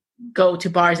safely go to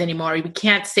bars anymore. We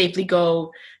can't safely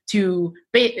go to,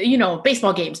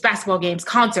 baseball games, basketball games,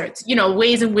 concerts,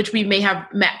 ways in which we may have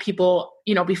met people,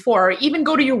 before, or even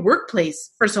go to your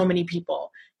workplace for so many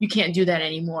people. You can't do that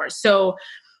anymore. So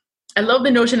I love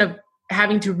the notion of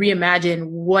having to reimagine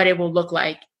what it will look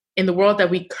like in the world that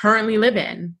we currently live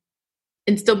in,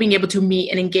 and still being able to meet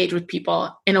and engage with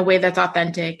people in a way that's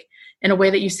authentic, in a way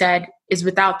that you said is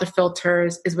without the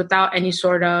filters, is without any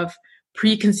sort of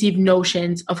preconceived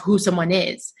notions of who someone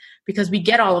is, because we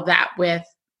get all of that with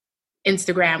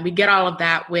Instagram. We get all of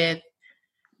that with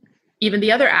even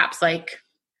the other apps like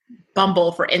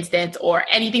Bumble, for instance, or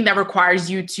anything that requires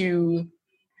you to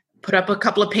put up a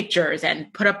couple of pictures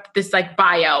and put up this like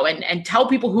bio and tell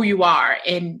people who you are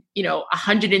in,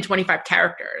 125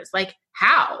 characters. Like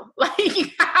how?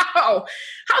 Like how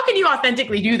can you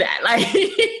authentically do that? Like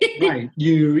Right.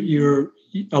 You're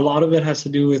a lot of it has to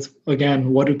do with,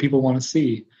 again, what do people want to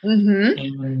see?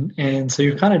 And so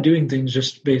you're kind of doing things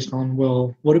just based on,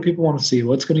 well, what do people want to see?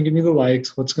 What's going to give me the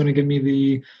likes? What's going to give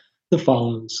me the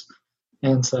follows?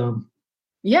 And so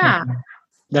yeah,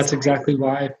 that's exactly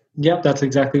why. Yep, that's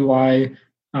exactly why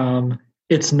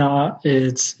it's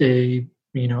a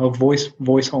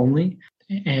voice only,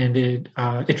 and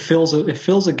it fills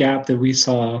a gap that we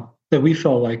saw, that we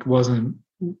felt like wasn't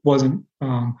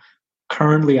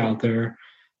currently out there,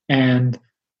 and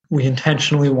we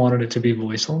intentionally wanted it to be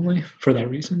voice only for that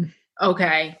reason.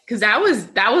 Okay, because that was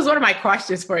one of my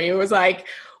questions for you. It was like,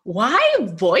 why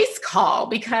voice call?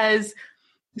 Because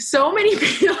so many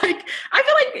people, like, I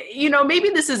feel like, maybe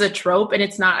this is a trope and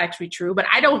it's not actually true, but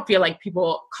I don't feel like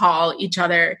people call each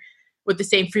other with the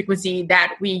same frequency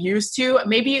that we used to.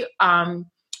 Maybe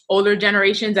older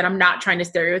generations, and I'm not trying to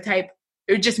stereotype,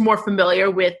 are just more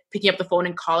familiar with picking up the phone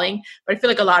and calling. But I feel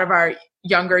like a lot of our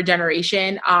younger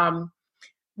generation,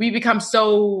 we become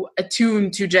so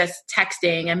attuned to just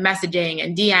texting and messaging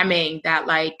and DMing that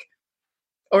like,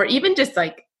 or even just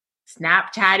like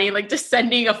Snapchatting, like just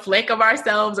sending a flick of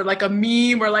ourselves or like a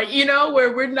meme or like,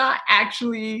 where we're not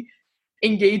actually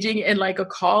engaging in like a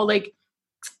call. Like,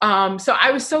 so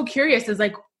I was so curious, is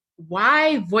like,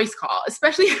 why voice call,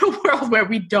 especially in a world where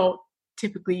we don't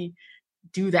typically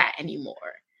do that anymore?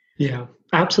 Yeah,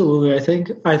 absolutely. I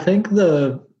think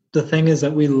the thing is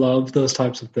that we love those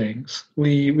types of things.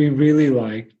 We really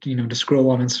like, to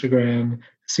scroll on Instagram,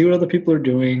 see what other people are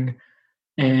doing,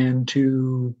 and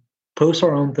to post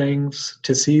our own things,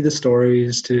 to see the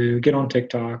stories, to get on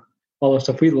TikTok, all that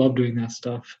stuff. We love doing that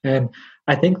stuff. And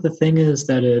I think the thing is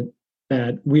that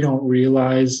we don't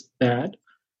realize that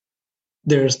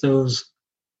there's those,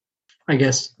 I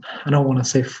guess, I don't want to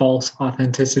say false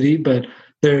authenticity, but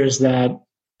there's that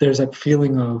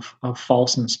feeling of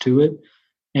falseness to it.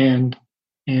 And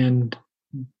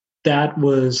that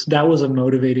was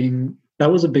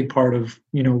a big part of,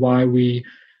 why we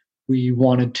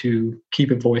wanted to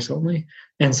keep it voice only.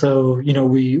 And so,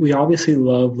 we obviously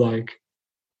love like,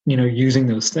 using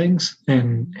those things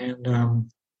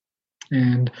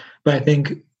but I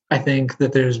think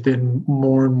that there's been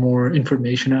more and more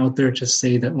information out there to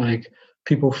say that like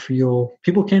people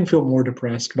can feel more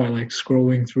depressed by like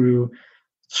scrolling through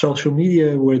social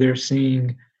media where they're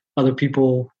seeing other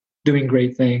people doing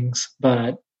great things,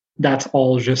 but that's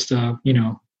all just a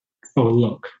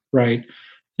look, right?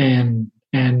 And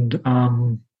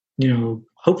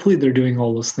hopefully they're doing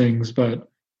all those things, but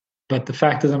the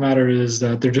fact of the matter is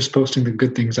that they're just posting the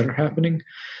good things that are happening.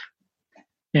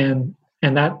 And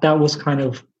that was kind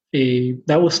of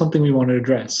that was something we wanted to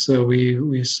address. So we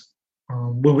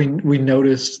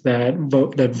noticed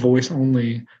that voice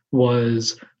only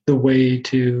was the way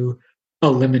to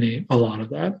eliminate a lot of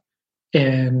that,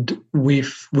 and we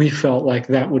felt like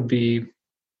that would be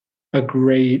a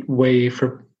great way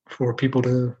for people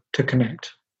to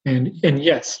connect. And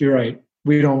yes, you're right.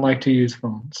 We don't like to use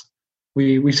phones.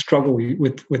 We struggle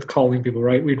with calling people,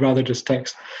 right? We'd rather just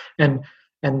text. And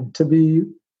to be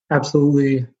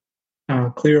absolutely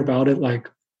clear about it, like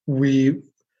we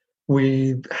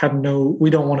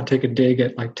don't want to take a dig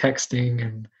at like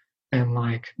texting and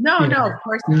like no, of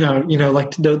course not. No,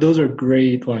 like those are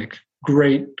great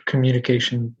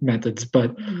communication methods,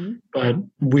 but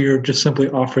we're just simply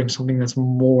offering something that's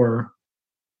more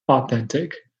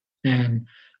authentic and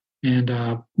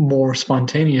more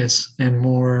spontaneous and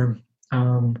more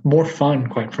fun,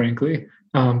 quite frankly,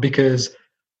 because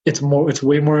it's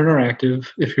way more interactive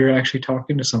if you're actually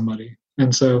talking to somebody,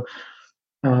 and so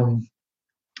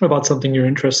about something you're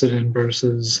interested in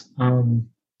versus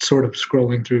sort of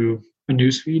scrolling through a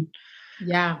newsfeed.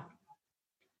 Yeah.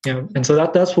 Yeah, and so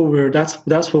that's what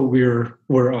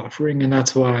we're offering, and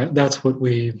that's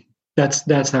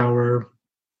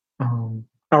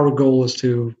our goal is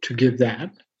to give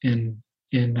that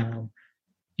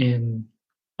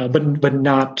but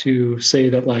not to say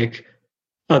that like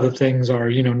other things are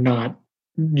not,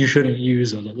 you shouldn't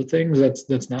use those other things.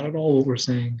 That's not at all what we're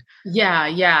saying.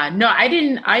 Yeah. No, I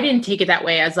didn't take it that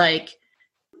way as like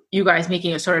you guys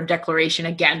making a sort of declaration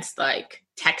against like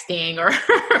texting or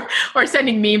or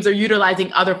sending memes or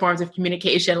utilizing other forms of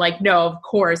communication. Like, no, of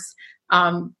course,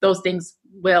 those things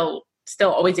will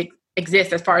still always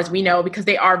exist as far as we know, because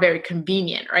they are very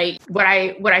convenient, right? What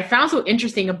I found so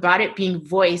interesting about it being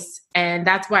voice, and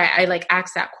that's why I like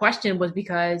asked that question, was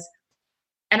because,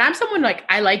 and I'm someone like,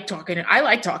 I like talking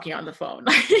on the phone.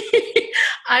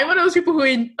 I'm one of those people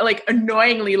who like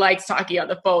annoyingly likes talking on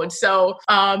the phone. So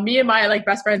me and my like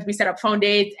best friends, we set up phone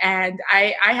dates, and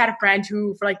I had a friend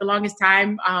who for like the longest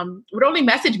time would only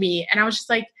message me, and I was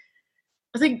like,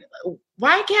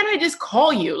 why can't I just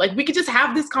call you? Like, we could just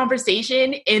have this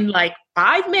conversation in like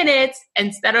 5 minutes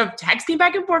instead of texting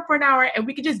back and forth for an hour, and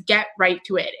we could just get right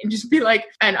to it and just be like,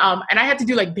 and I had to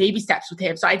do like baby steps with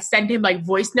him. So I'd send him like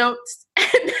voice notes,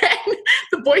 and then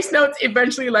the voice notes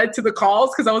eventually led to the calls,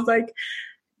 because I was like,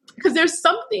 because there's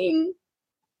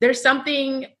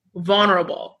something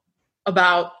vulnerable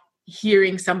about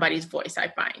hearing somebody's voice, I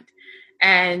find.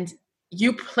 And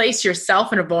you place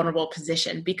yourself in a vulnerable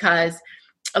position, because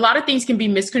a lot of things can be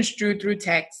misconstrued through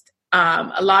text.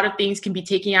 A lot of things can be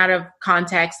taken out of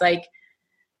context,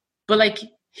 but like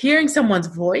hearing someone's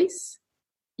voice,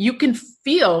 you can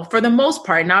feel for the most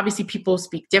part, and obviously people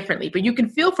speak differently, but you can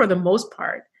feel for the most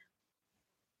part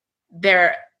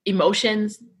their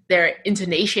emotions, their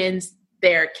intonations,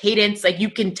 their cadence. Like, you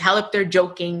can tell if they're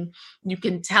joking, you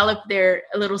can tell if they're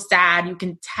a little sad, you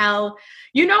can tell,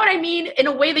 you know what I mean? In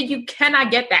a way that you cannot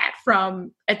get that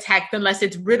from a text unless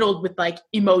it's riddled with like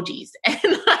emojis.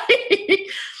 And like,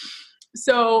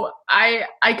 so I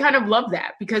kind of love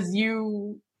that, because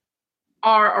you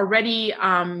are already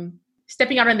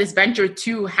stepping out on this venture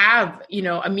to have, you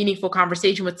know, a meaningful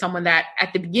conversation with someone that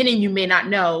at the beginning you may not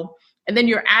know. And then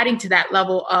you're adding to that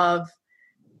level of,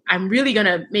 I'm really going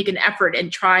to make an effort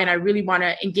and try, and I really want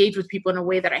to engage with people in a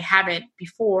way that I haven't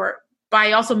before,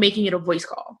 by also making it a voice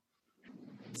call.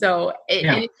 So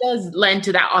and it does lend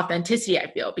to that authenticity, I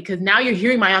feel, because now you're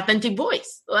hearing my authentic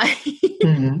voice. Like,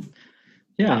 Mm-hmm.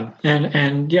 Yeah.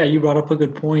 And yeah, you brought up a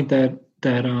good point that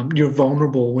you're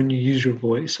vulnerable when you use your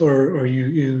voice, or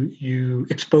you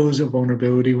expose a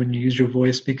vulnerability when you use your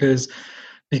voice, because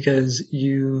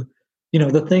you know,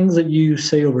 the things that you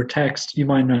say over text, you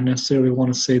might not necessarily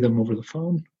want to say them over the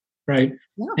phone, right?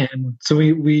 yeah. And so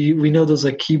we know those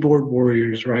like keyboard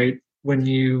warriors, right? When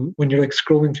you're like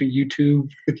scrolling through YouTube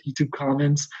with YouTube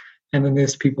comments, and then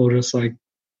there's people just like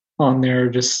on there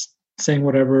just saying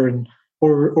whatever, and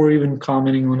or even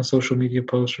commenting on a social media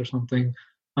post or something.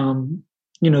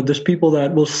 You know, there's people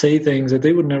that will say things that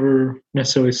they would never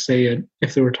necessarily say it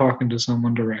if they were talking to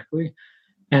someone directly,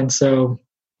 and so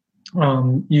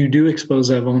you do expose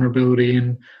that vulnerability,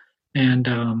 and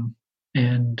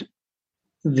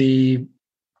the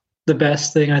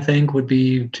best thing I think would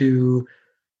be to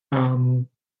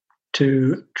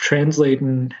translate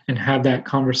and have that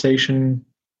conversation,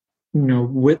 you know,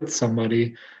 with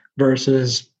somebody,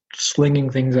 versus slinging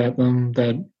things at them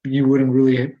that you wouldn't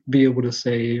really be able to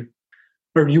say,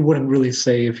 or you wouldn't really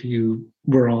say if you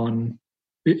were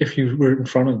in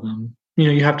front of them. You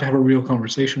know, you have to have a real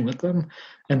conversation with them,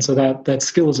 and so that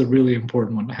skill is a really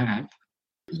important one to have.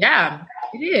 Yeah,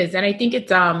 it is. And I think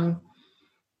it's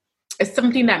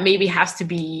something that maybe has to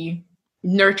be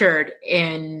nurtured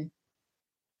in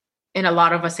a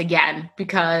lot of us again,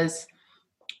 because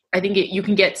I think you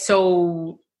can get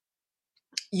so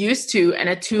used to and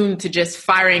attuned to just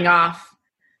firing off,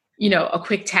 you know, a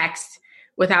quick text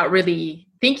without really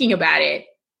thinking about it.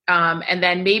 And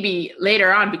then maybe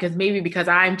later on, because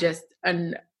I'm just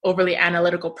an overly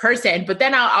analytical person, but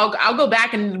then I'll go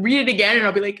back and read it again, and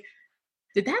I'll be like,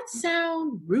 did that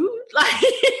sound rude? Like,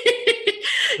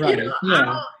 Right. you know,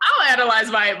 Yeah. I'll analyze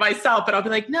myself, but I'll be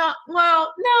like, no,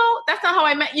 that's not how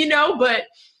I meant, you know. But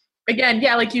again,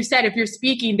 yeah, like you said, if you're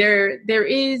speaking, there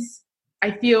is,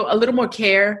 I feel, a little more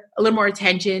care, a little more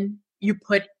attention you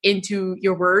put into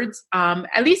your words.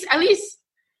 At least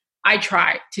I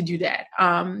try to do that.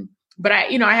 But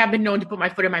I have been known to put my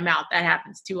foot in my mouth. That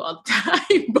happens too all the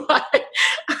time. But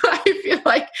I feel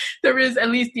like there is at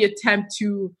least the attempt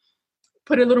to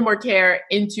put a little more care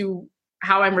into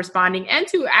how I'm responding, and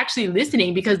to actually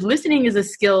listening, because listening is a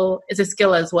skill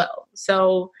as well.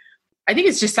 So I think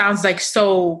it just sounds like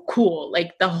so cool,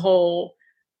 like the whole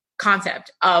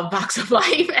concept of Vox of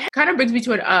Life. It kind of brings me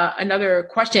to another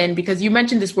question, because you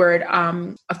mentioned this word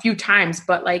a few times,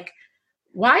 but like,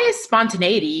 why is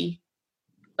spontaneity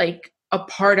like a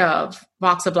part of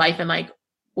Vox of Life, and like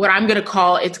what I'm going to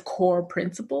call its core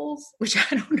principles, which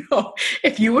I don't know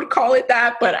if you would call it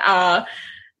that, but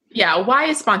yeah, why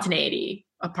is spontaneity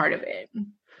a part of it?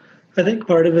 I think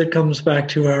part of it comes back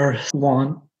to our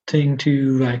want thing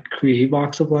to like create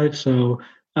Vox of Life. So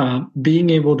being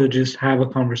able to just have a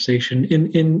conversation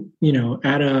in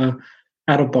at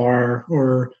a bar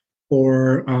or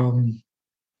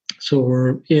so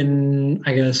we're in,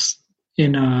 I guess,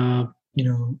 in a,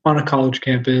 on a college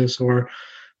campus, or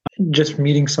just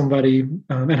meeting somebody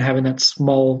and having that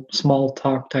small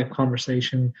talk type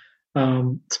conversation.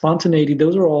 Spontaneity,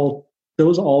 those all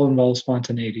involve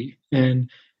spontaneity, and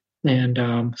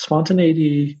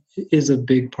spontaneity is a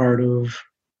big part of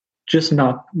just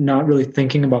not really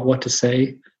thinking about what to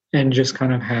say, and just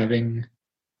kind of having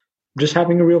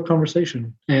a real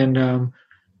conversation. And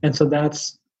so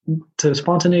that's, so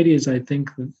spontaneity is, I think,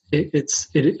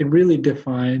 it really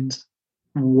defines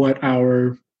what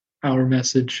our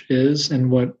message is, and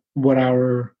what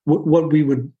we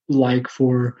would like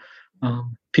for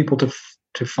people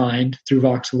to find through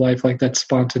Vox of Life, like that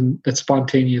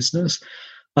spontaneousness,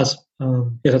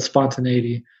 that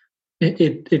spontaneity.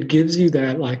 It gives you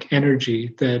that like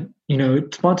energy that,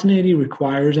 spontaneity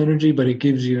requires energy, but it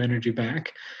gives you energy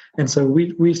back. And so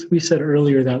we said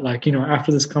earlier that, like,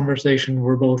 after this conversation,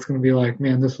 we're both going to be like,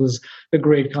 man, this was a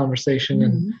great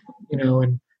conversation.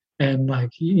 Mm-hmm. And like,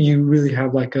 you really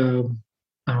have like a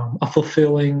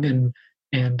fulfilling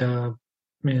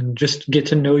and just get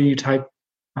to know you type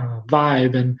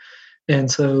vibe.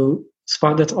 And so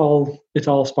it's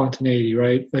all spontaneity,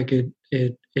 right? Like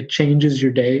it changes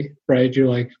your day, right? You're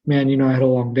like, man, I had a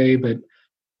long day, but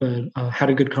had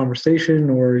a good conversation,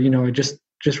 or I just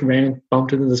ran and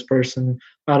bumped into this person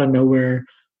out of nowhere.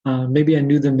 Maybe I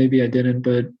knew them, maybe I didn't,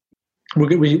 but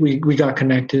we got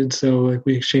connected. So like,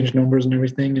 we exchanged numbers and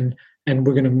everything, and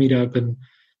we're gonna meet up. And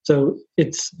so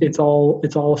it's all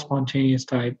a spontaneous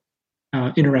type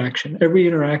interaction. Every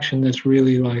interaction that's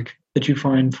really like that you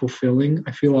find fulfilling,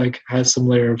 I feel like, has some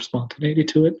layer of spontaneity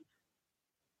to it.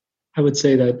 I would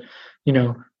say that,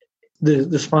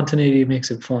 the spontaneity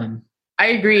makes it fun. I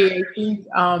agree. I think,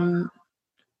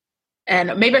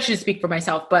 and maybe I should speak for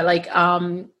myself, but like,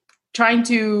 trying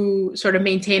to sort of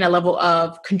maintain a level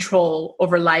of control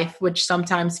over life, which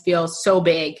sometimes feels so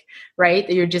big, right?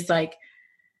 That you're just like,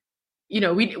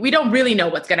 we don't really know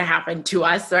what's going to happen to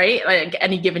us, right? Like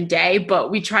any given day, but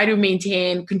we try to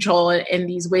maintain control in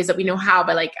these ways that we know how.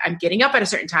 But like, I'm getting up at a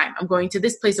certain time. I'm going to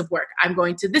this place of work. I'm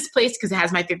going to this place because it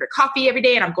has my favorite coffee every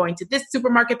day. And I'm going to this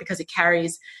supermarket because it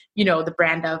carries, the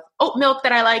brand of oat milk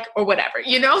that I like, or whatever,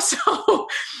 So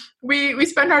we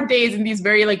spend our days in these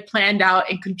very like planned out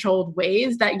and controlled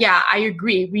ways that, yeah, I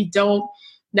agree. We don't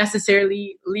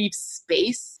necessarily leave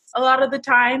space a lot of the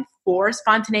time for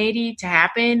spontaneity to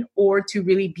happen, or to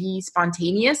really be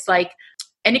spontaneous. Like,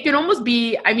 and it can almost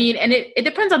be, and it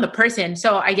depends on the person.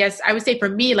 So I guess I would say for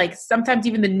me, like, sometimes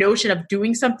even the notion of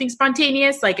doing something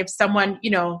spontaneous, like if someone,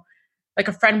 like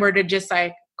a friend were to just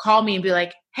like call me and be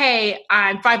like, hey,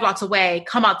 I'm 5 blocks away,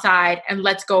 come outside and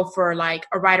let's go for like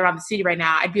a ride around the city right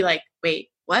now. I'd be like, wait,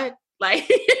 what?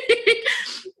 Like,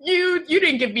 you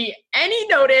didn't give me any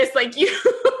notice. Like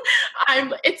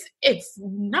it's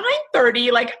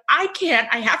 9:30. Like I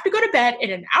have to go to bed in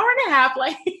an hour and a half.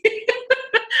 Like,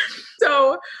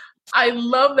 so I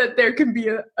love that there can be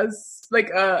a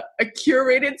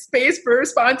curated space for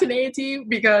spontaneity,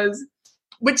 because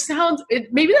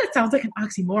maybe that sounds like an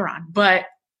oxymoron, but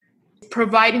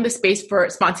providing the space for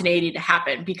spontaneity to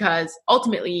happen, because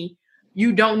ultimately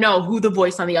you don't know who the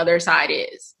voice on the other side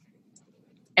is.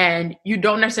 And you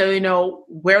don't necessarily know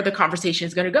where the conversation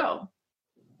is going to go.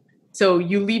 So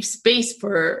you leave space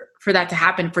for that to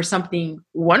happen, for something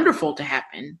wonderful to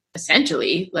happen,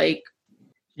 essentially. Like,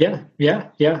 yeah,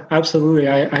 absolutely.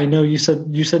 I know you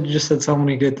just said so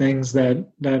many good things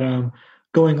that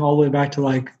going all the way back to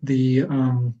like the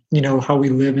how we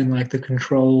live in like the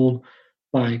controlled,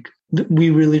 like we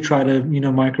really try to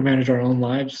micromanage our own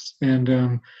lives,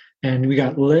 and we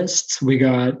got lists. We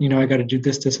got, I got to do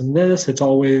this, and this. It's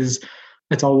always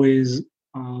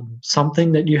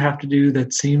something that you have to do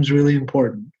that seems really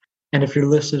important. And if your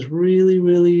list is really,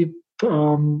 really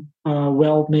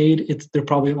well made, they're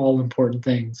probably all important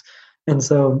things. And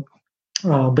so,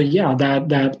 but yeah,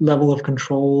 that level of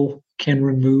control can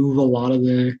remove a lot of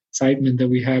the excitement that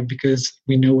we have, because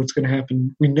we know what's going to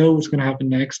happen. We know what's going to happen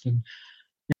next, and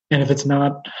if it's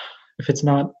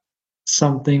not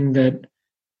something that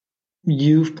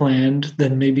you've planned,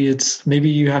 then maybe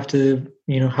you have to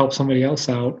help somebody else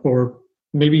out, or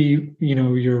maybe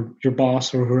your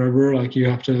boss or whoever, like you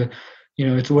have to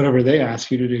it's whatever they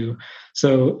ask you to do.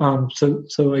 So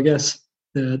so I guess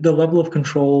the level of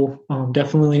control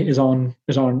definitely is on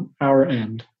our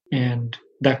end, and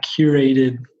that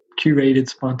curated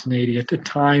spontaneity, at the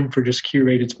time for just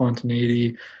curated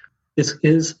spontaneity,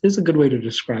 is a good way to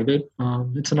describe it.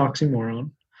 It's an oxymoron.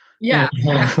 Yeah.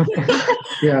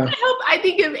 Yeah. I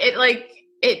think it like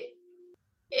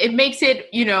it makes it,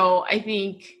 I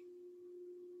think,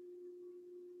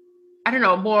 I don't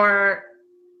know,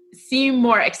 seem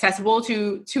more accessible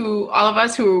to all of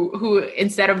us who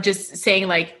instead of just saying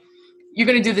like, you're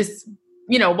going to do this,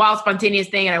 wild spontaneous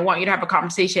thing, and I want you to have a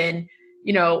conversation,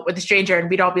 with a stranger, and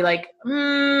we'd all be like,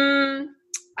 I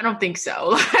don't think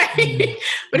so.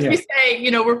 But if you say,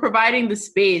 we're providing the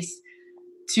space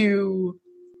to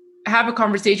have a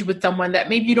conversation with someone that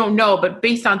maybe you don't know, but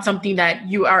based on something that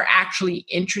you are actually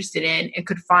interested in, and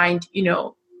could find,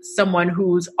 someone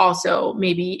who's also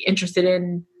maybe interested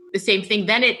in the same thing,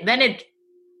 then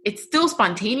it's still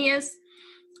spontaneous,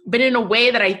 but in a way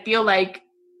that I feel like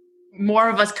more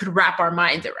of us could wrap our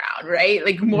minds around, right?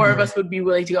 Like more of us would be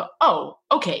willing to go, oh,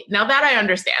 okay, now that I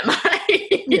understand,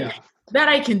 that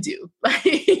I can do.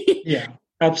 Yeah,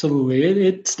 absolutely.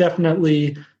 It's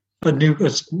definitely a new,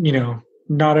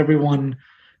 not everyone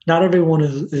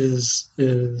is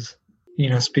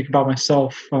speak about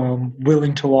myself,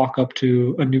 willing to walk up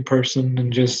to a new person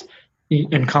and just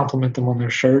and compliment them on their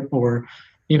shirt, or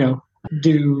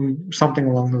do something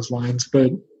along those lines.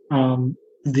 But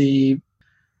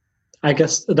I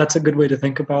guess that's a good way to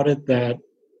think about it, that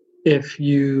if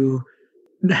you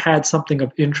had something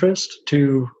of interest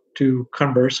to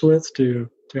converse with, to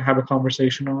have a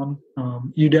conversation on,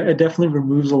 it definitely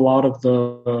removes a lot of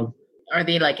the are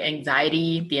they like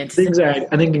anxiety, the anxiety?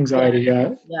 I think anxiety,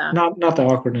 yeah. Not the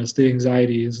awkwardness, the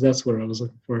anxiety that's what I was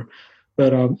looking for.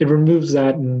 But it removes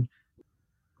that and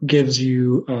gives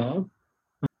you a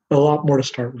lot more to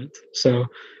start with. So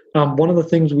one of the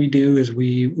things we do is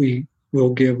we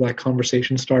will give like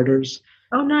conversation starters.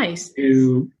 Oh, nice.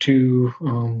 To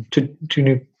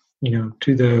new,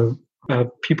 to the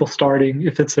people starting,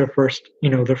 if it's their first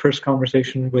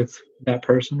conversation with that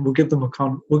person, we'll give them a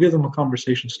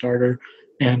conversation starter,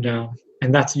 and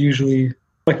that's usually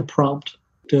like a prompt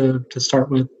to start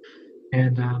with,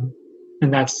 and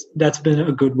that's been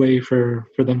a good way for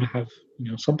them to have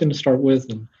something to start with,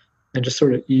 and just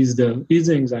sort of ease the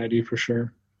anxiety for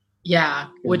sure. Yeah,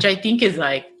 which I think is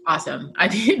like awesome. I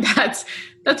think that's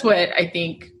what I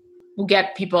think will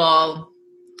get people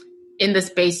in the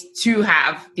space to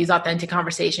have these authentic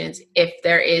conversations, if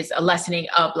there is a lessening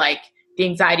of like the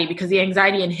anxiety, because the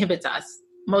anxiety inhibits us,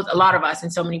 a lot of us,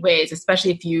 in so many ways, especially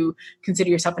if you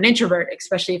consider yourself an introvert,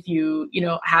 especially if you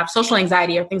have social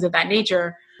anxiety or things of that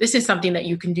nature. This is something that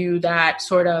you can do that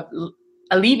sort of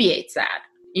alleviates that,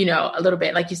 a little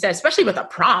bit, like you said, especially with a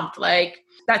prompt. Like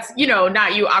that's,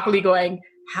 not you awkwardly going,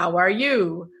 how are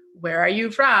you? Where are you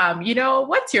from?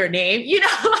 What's your name?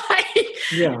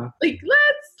 Like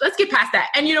let's get past that.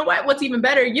 And you know what? What's even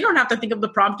better, you don't have to think of the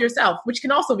prompt yourself, which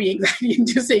can also be anxiety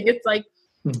inducing. It's like,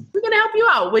 we're going to help you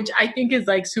out, which I think is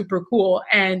like super cool.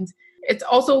 And it's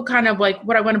also kind of like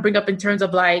what I want to bring up in terms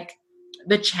of like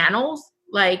the channels,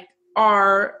 like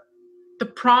are the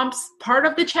prompts part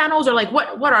of the channels, or like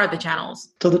what are the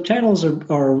channels? So the channels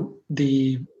are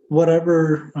the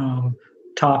whatever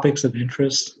topics of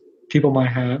interest people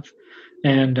might have,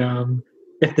 and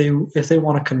if they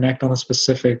want to connect on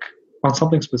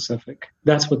something specific,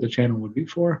 that's what the channel would be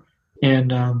for.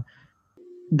 And I'm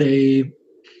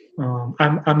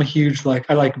a huge, like,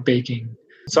 I like baking,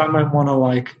 so I might want to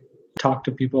like talk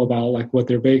to people about like what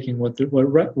they're baking, what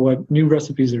new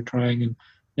recipes they're trying,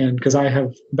 and because I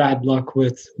have bad luck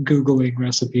with Googling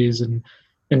recipes and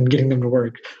getting them to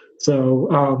work.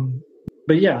 So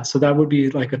but yeah, so that would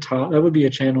be like that would be a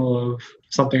channel of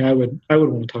something I would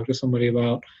want to talk to somebody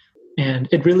about. And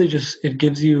it really just it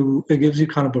gives you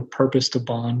kind of a purpose to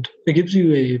bond. It gives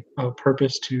you a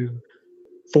purpose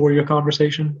for your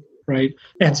conversation, right?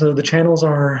 And so the channels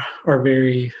are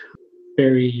very,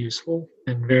 very useful,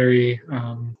 and very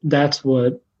that's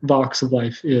what Vox of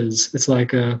Life is. It's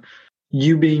like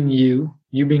you being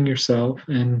yourself,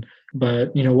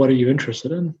 but what are you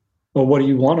interested in? Or what do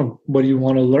you want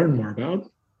to learn more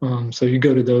about? So you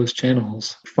go to those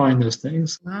channels, find those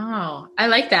things. Wow, I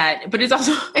like that. But it's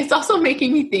also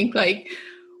making me think like,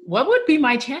 what would be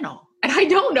my channel? And I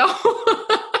don't know.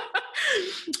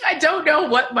 I don't know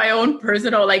what my own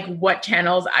personal, like what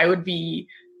channels I would be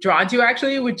drawn to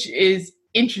actually, which is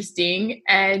interesting,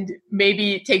 and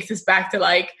maybe takes us back to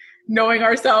like knowing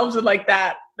ourselves with like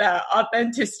that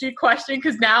authenticity question.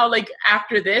 Because now, like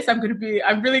after this, I'm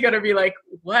really gonna be like,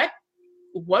 what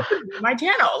would be my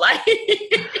channel? Like,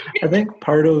 I think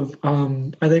part of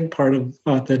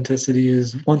authenticity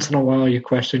is once in a while you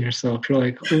question yourself. You're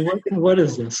like, what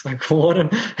is this? Like,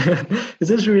 is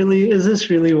this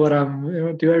really what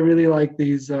I'm? Do I really like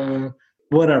these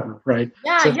whatever, right?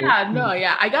 Yeah, So yeah, no,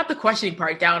 yeah. I got the questioning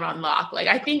part down on lock. Like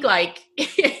I think like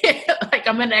like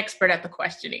I'm an expert at the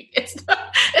questioning. It's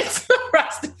the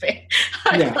rest of it.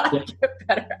 I yeah, gotta yeah. get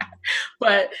better at.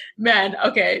 But man,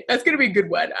 okay, that's gonna be a good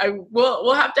one.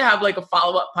 We'll have to have like a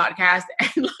follow-up podcast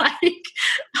and like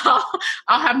I'll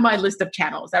I'll have my list of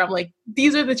channels that I'm like,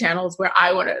 these are the channels where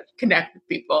I want to connect with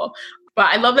people. But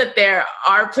I love that there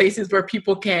are places where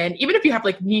people can, even if you have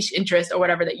like niche interests or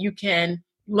whatever, that you can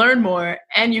learn more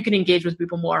and you can engage with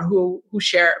people more who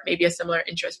share maybe a similar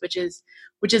interest, which is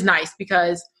nice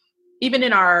because even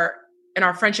in our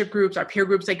friendship groups, our peer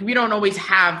groups, like we don't always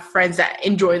have friends that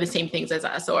enjoy the same things as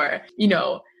us, or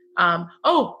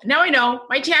oh, now I know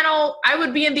my channel, I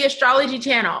would be in the astrology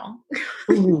channel.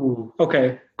 Ooh,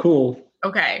 okay, cool.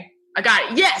 Okay, I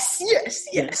got it. Yes.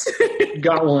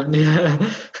 Got one. Yeah.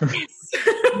 Yes.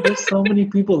 There's so many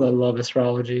people that love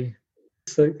astrology.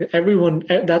 It's like everyone.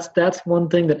 That's one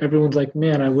thing that everyone's like,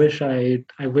 man, I wish I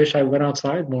went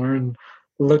outside more and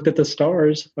looked at the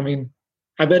stars. I mean,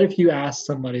 I bet if you ask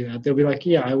somebody that, they'll be like,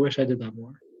 yeah, I wish I did that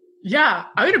more. Yeah,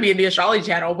 I'm gonna be in the astrology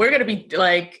channel. We're gonna be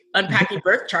like unpacking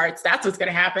birth charts. That's what's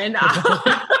gonna happen.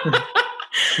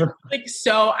 Like,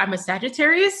 so I'm a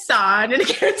Sagittarius sun, and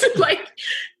it's like,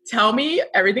 tell me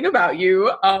everything about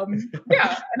you.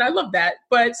 Yeah, and I love that.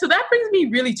 But so that brings me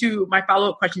really to my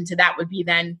follow-up question to that would be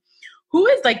then, who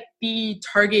is like the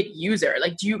target user?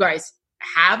 Like, do you guys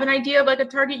have an idea of like a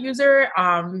target user?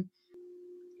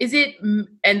 Is it,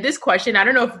 and this question, I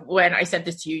don't know if when I sent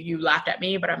this to you, you laughed at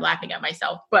me, but I'm laughing at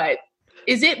myself. But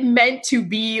is it meant to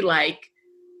be like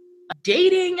a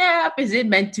dating app? Is it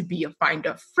meant to be a find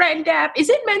a friend app? Is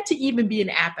it meant to even be an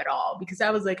app at all? Because I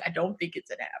was like, I don't think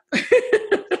it's an app.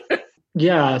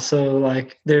 Yeah, so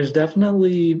like there's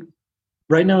definitely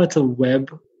right now it's a web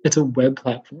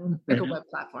platform Like right a now. web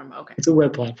platform. Okay. It's a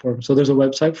web platform. So there's a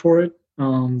website for it.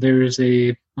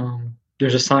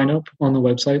 There's a sign up on the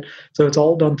website. So it's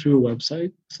all done through a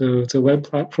website. So it's a web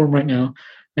platform right now.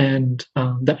 And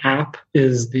the app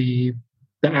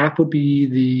would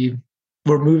be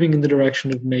we're moving in the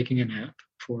direction of making an app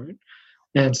for it.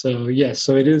 And so yes,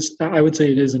 so it is. I would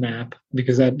say it is an app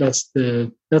because that's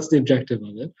the objective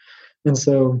of it. And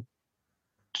so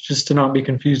just to not be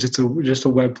confused, it's just a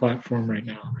web platform right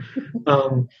now.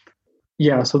 Um,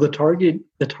 yeah, so the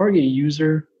target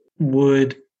user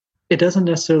would it doesn't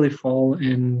necessarily fall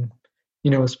in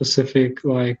a specific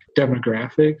like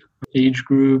demographic, age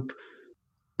group,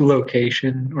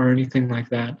 location, or anything like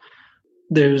that.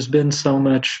 There's been so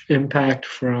much impact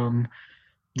from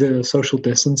the social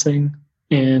distancing,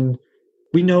 and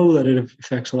we know that it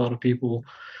affects a lot of people.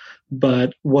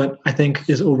 But what I think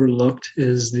is overlooked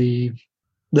is the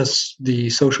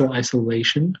social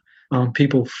isolation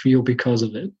people feel because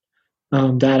of it.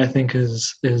 That I think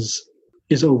is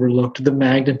overlooked. The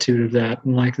magnitude of that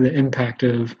and like the impact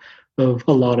of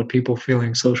a lot of people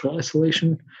feeling social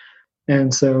isolation.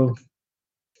 And so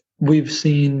we've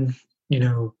seen,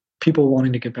 people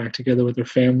wanting to get back together with their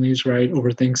families, right,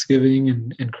 over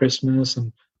Thanksgiving and Christmas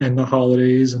and the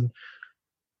holidays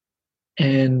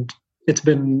and it's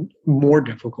been more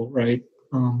difficult, right,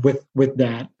 with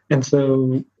that. And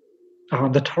so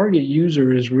the target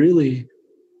user is really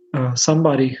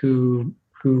somebody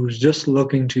who's just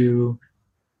looking to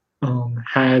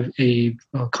have a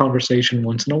conversation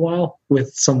once in a while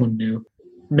with someone new.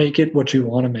 Make it what you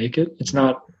want to make it. It's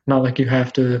not like you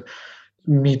have to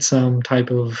meet some type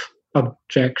of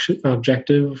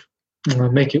objective.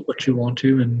 Make it what you want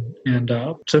to, and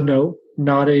so no,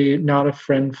 not a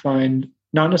friend find,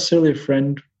 not necessarily a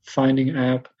friend finding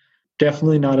app.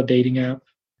 Definitely not a dating app.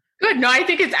 Good. No, I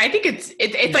think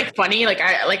it's like funny. Like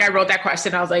I wrote that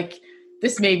question. I was like,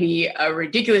 this may be a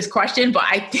ridiculous question, but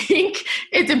I think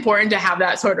it's important to have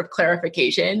that sort of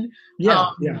clarification Yeah,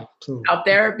 absolutely. out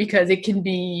there because it can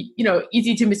be,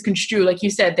 easy to misconstrue. Like you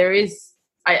said, there is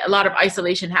a lot of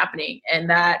isolation happening, and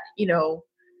that,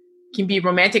 can be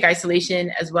romantic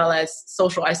isolation as well as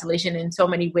social isolation in so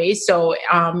many ways. So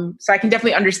I can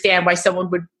definitely understand why someone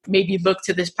would maybe look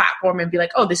to this platform and be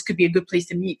like, oh, this could be a good place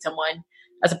to meet someone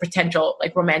as a potential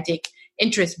like romantic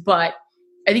interest. But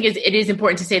I think it is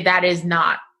important to say that is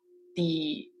not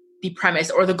the premise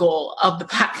or the goal of the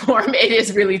platform. It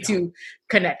is really to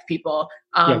connect people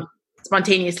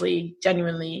spontaneously,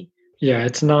 genuinely. Yeah,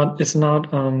 it's not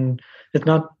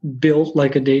built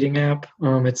like a dating app.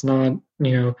 It's not,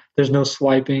 there's no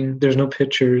swiping, there's no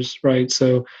pictures, right?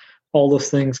 So all those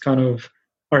things kind of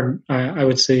are, I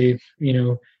would say,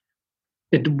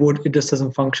 it just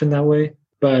doesn't function that way.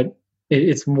 But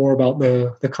it's more about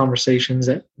the conversations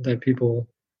that people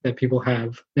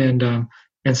have, and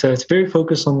so it's very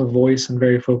focused on the voice and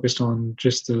very focused on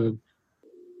just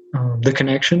the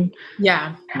connection.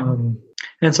 Yeah.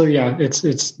 And so, yeah, it's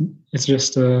just,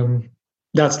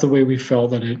 that's the way we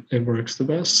felt that it works the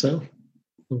best. So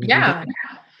yeah.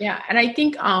 Yeah. And I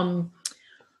think,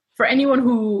 for anyone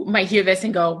who might hear this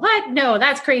and go, what? No,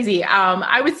 that's crazy.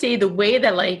 I would say the way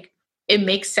that like it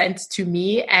makes sense to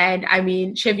me. And I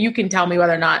mean, Shiv, you can tell me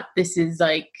whether or not this is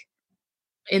like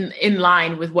in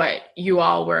line with what you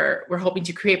all were hoping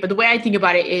to create. But the way I think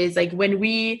about it is like when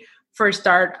we first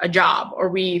start a job or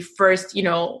we first,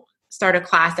 start a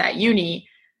class at uni,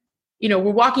 we're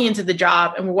walking into the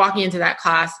job and we're walking into that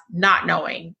class not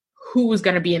knowing who's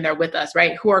going to be in there with us,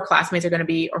 right? Who our classmates are going to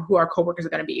be or who our coworkers are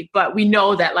going to be. But we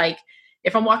know that like,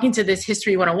 if I'm walking to this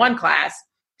History 101 class,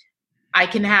 I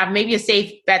can have maybe a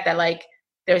safe bet that like,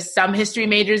 there's some history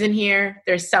majors in here.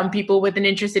 There's some people with an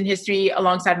interest in history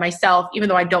alongside myself, even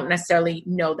though I don't necessarily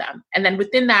know them. And then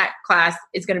within that class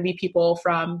is going to be people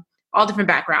from all different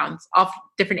backgrounds, all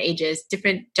different ages,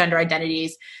 different gender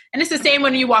identities. And it's the same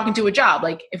when you walk into a job.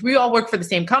 Like if we all work for the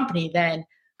same company, then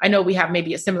I know we have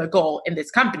maybe a similar goal in this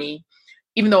company,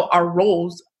 even though our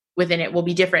roles within it will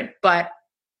be different. But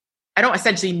I don't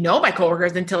essentially know my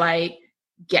coworkers until I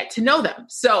get to know them.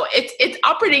 So it's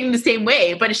operating in the same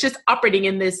way, but it's just operating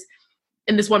in this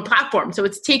one platform. So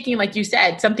it's taking, like you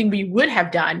said, something we would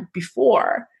have done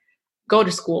before, go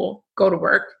to school, go to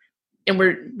work, and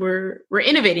we're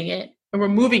innovating it and we're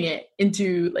moving it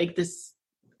into like this.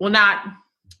 Well, not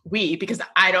we, because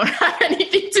I don't have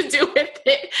anything to do with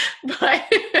it, but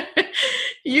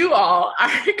you all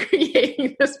are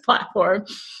creating this platform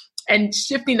and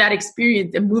shifting that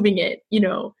experience and moving it,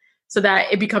 so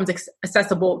that it becomes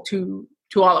accessible to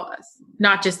all of us,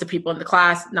 not just the people in the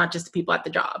class, not just the people at the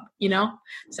job,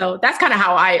 So that's kind of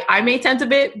how I made sense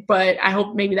of it, but I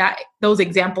hope maybe that those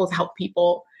examples help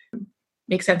people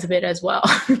make sense of it as well.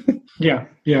 Yeah,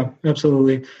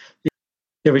 absolutely.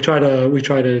 Yeah, we try to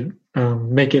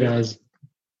make it as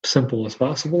simple as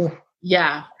possible.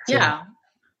 Yeah, so. Yeah,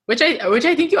 which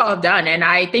I think you all have done, and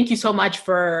I thank you so much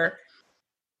for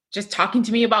just talking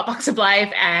to me about Vox of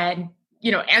Life and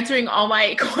answering all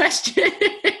my questions,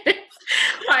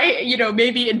 my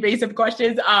maybe invasive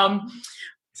questions.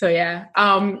 So yeah,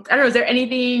 I don't know. Is there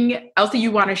anything else that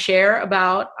you want to share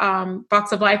about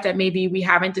Vox of Life that maybe we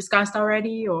haven't discussed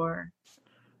already, or?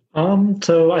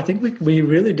 So I think we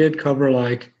really did cover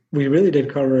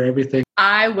everything.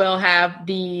 I will have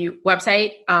the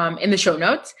website in the show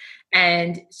notes,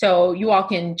 and so you all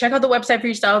can check out the website for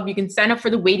yourself. You can sign up for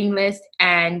the waiting list,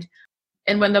 and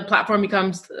when the platform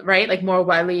becomes like more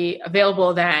widely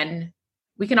available, then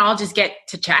we can all just get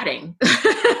to chatting.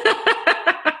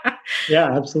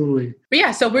 Yeah, absolutely. But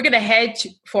yeah, so we're going to head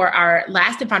for our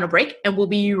last and final break, and we'll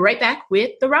be right back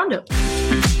with the roundup.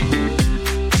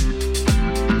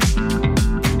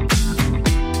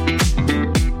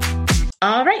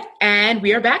 All right, and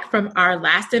we are back from our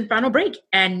last and final break,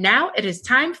 and now it is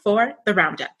time for the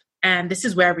roundup. And this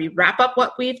is where we wrap up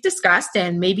what we've discussed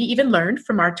and maybe even learned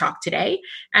from our talk today.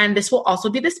 And this will also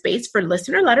be the space for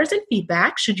listener letters and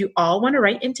feedback should you all want to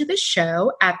write into the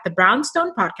show at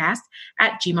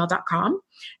thebrownstone.podcast@gmail.com.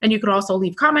 And you can also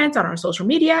leave comments on our social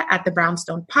media at the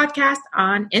Brownstone Podcast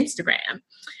on Instagram.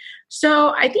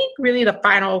 So I think really the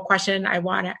final question I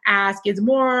want to ask is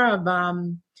more of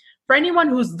for anyone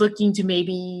who's looking to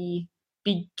maybe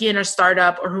begin a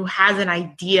startup or who has an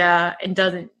idea and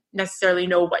doesn't necessarily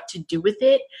know what to do with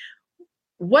it,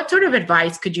 what sort of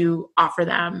advice could you offer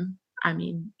them? I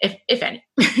mean, if any.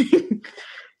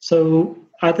 So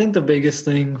I think the biggest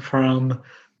thing from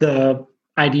the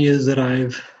ideas that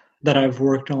I've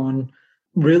worked on,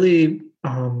 really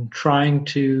trying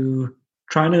to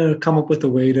come up with a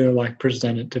way to like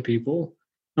present it to people.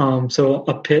 So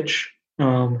a pitch,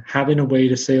 having a way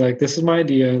to say like, this is my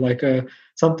idea, like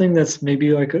something that's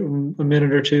maybe like a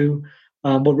minute or two.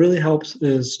 What really helps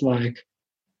is like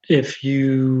if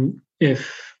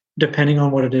depending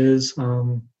on what it is,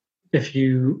 if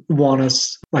you want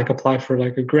us like apply for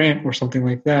like a grant or something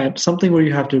like that, something where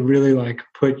you have to really like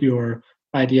put your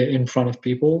idea in front of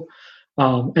people,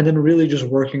 and then really just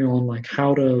working on like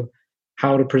how to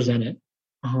present it.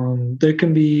 There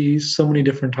can be so many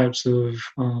different types of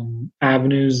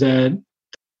avenues that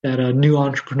a new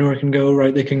entrepreneur can go,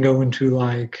 right? They can go into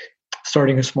like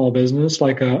starting a small business,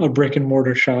 like a brick and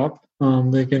mortar shop.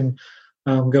 They can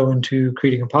go into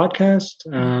creating a podcast.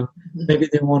 Maybe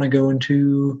they want to go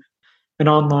into an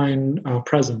online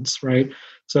presence, right?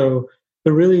 So,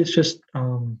 but really it's just,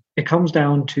 it comes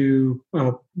down to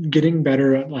getting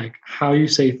better at like how you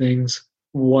say things,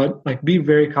 be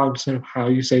very cognizant of how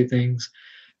you say things.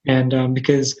 And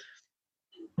because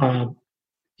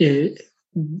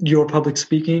your public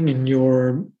speaking and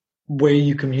your way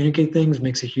you communicate things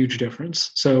makes a huge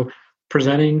difference. So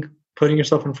presenting, putting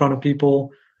yourself in front of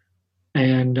people,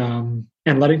 and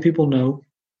letting people know,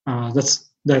 that's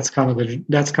kind of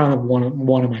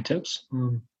one of my tips.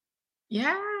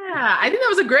 Yeah, I think that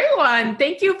was a great one.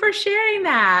 Thank you for sharing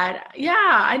that. Yeah,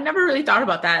 I never really thought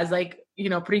about that as like,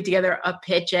 putting together a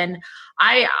pitch. And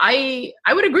I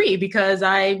would agree, because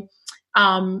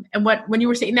when you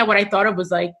were saying that, what I thought of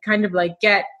was like, kind of like,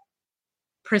 get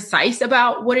precise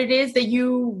about what it is that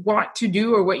you want to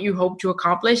do or what you hope to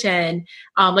accomplish. And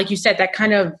like you said, that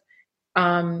kind of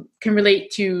can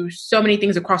relate to so many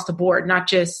things across the board, not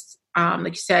just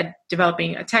like you said,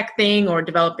 developing a tech thing or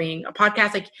developing a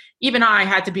podcast. Like even I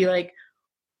had to be like,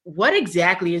 what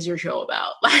exactly is your show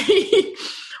about? Like,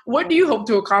 what do you hope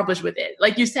to accomplish with it?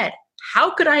 Like you said,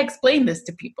 how could I explain this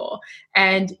to people?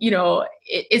 And,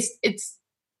 it's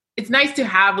nice to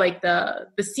have like the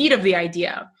seed of the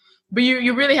idea, but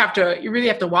you really have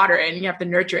to water it and you have to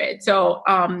nurture it. So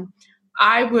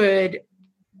I would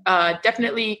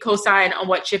definitely co-sign on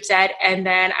what Shiv said. And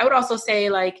then I would also say,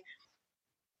 like,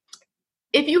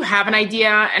 if you have an idea,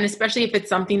 and especially if it's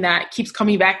something that keeps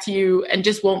coming back to you and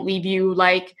just won't leave you,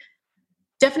 like,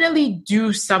 definitely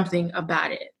do something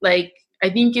about it. Like, I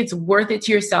think it's worth it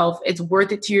to yourself. It's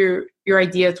worth it to your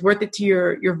idea. It's worth it to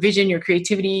your vision, your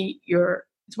creativity,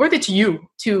 it's worth it to you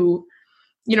to,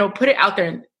 put it out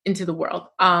there into the world.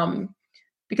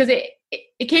 Because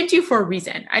it came to you for a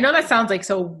reason. I know that sounds like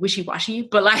so wishy-washy,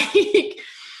 but like,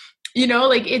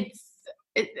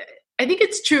 I think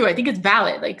it's true. I think it's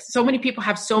valid. Like, so many people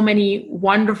have so many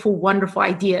wonderful, wonderful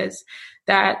ideas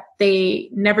that they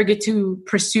never get to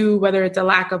pursue, whether it's a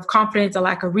lack of confidence, a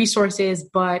lack of resources.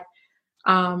 But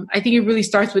I think it really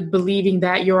starts with believing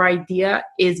that your idea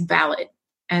is valid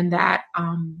and that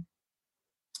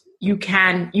you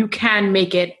can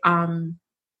make it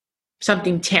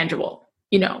something tangible,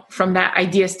 from that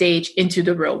idea stage into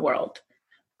the real world.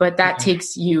 But that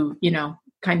takes you,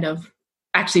 kind of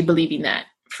actually believing that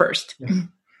first.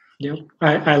 Yep.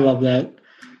 I love that.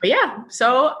 But yeah,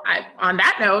 so on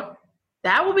that note,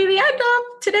 that will be the end of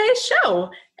today's show.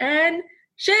 And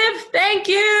Shiv, thank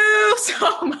you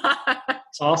so much.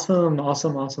 Awesome. That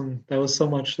was so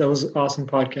much. That was an awesome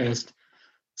podcast.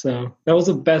 So that was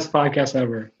the best podcast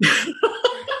ever.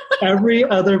 Every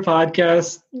other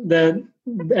podcast that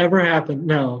ever happened.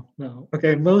 No.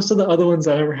 Okay. Most of the other ones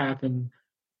that ever happened,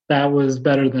 that was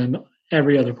better than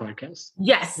every other podcast.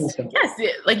 Yes. Yes.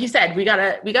 Like you said, we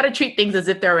gotta treat things as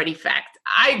if they're already fact.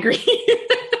 I agree.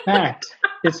 Fact.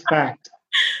 It's fact.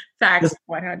 Facts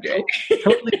 100.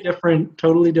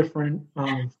 Totally different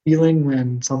feeling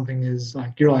when something is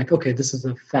like, you're like, okay, this is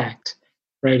a fact,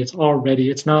 right? It's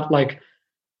not like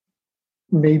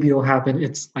maybe it'll happen.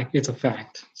 It's like, it's a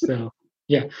fact. So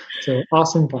yeah. So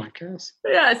awesome podcast.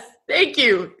 Yes. Thank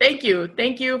you. Thank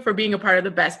you for being a part of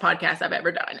the best podcast I've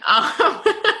ever done.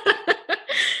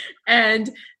 And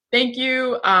thank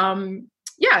you.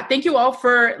 Thank you all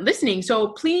for listening. So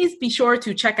please be sure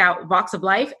to check out Vox of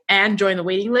Life and join the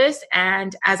waiting list.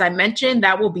 And as I mentioned,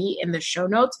 that will be in the show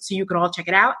notes, so you can all check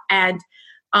it out. And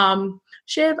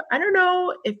Shiv, I don't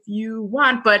know if you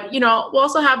want, but we'll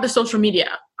also have the social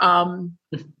media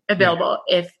available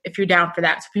if you're down for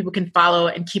that, so people can follow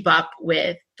and keep up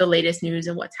with the latest news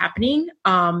and what's happening.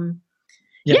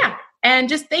 And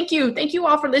just thank you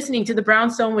all for listening to The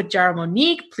Brownstone with Jara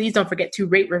Monique. Please don't forget to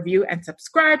rate, review, and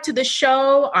subscribe to the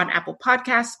show on Apple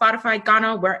Podcasts, Spotify,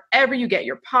 Ghana, wherever you get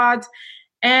your pods.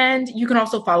 And you can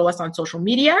also follow us on social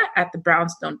media at The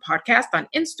Brownstone Podcast on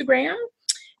Instagram.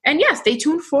 And stay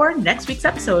tuned for next week's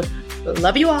episode.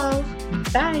 Love you all.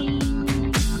 Bye.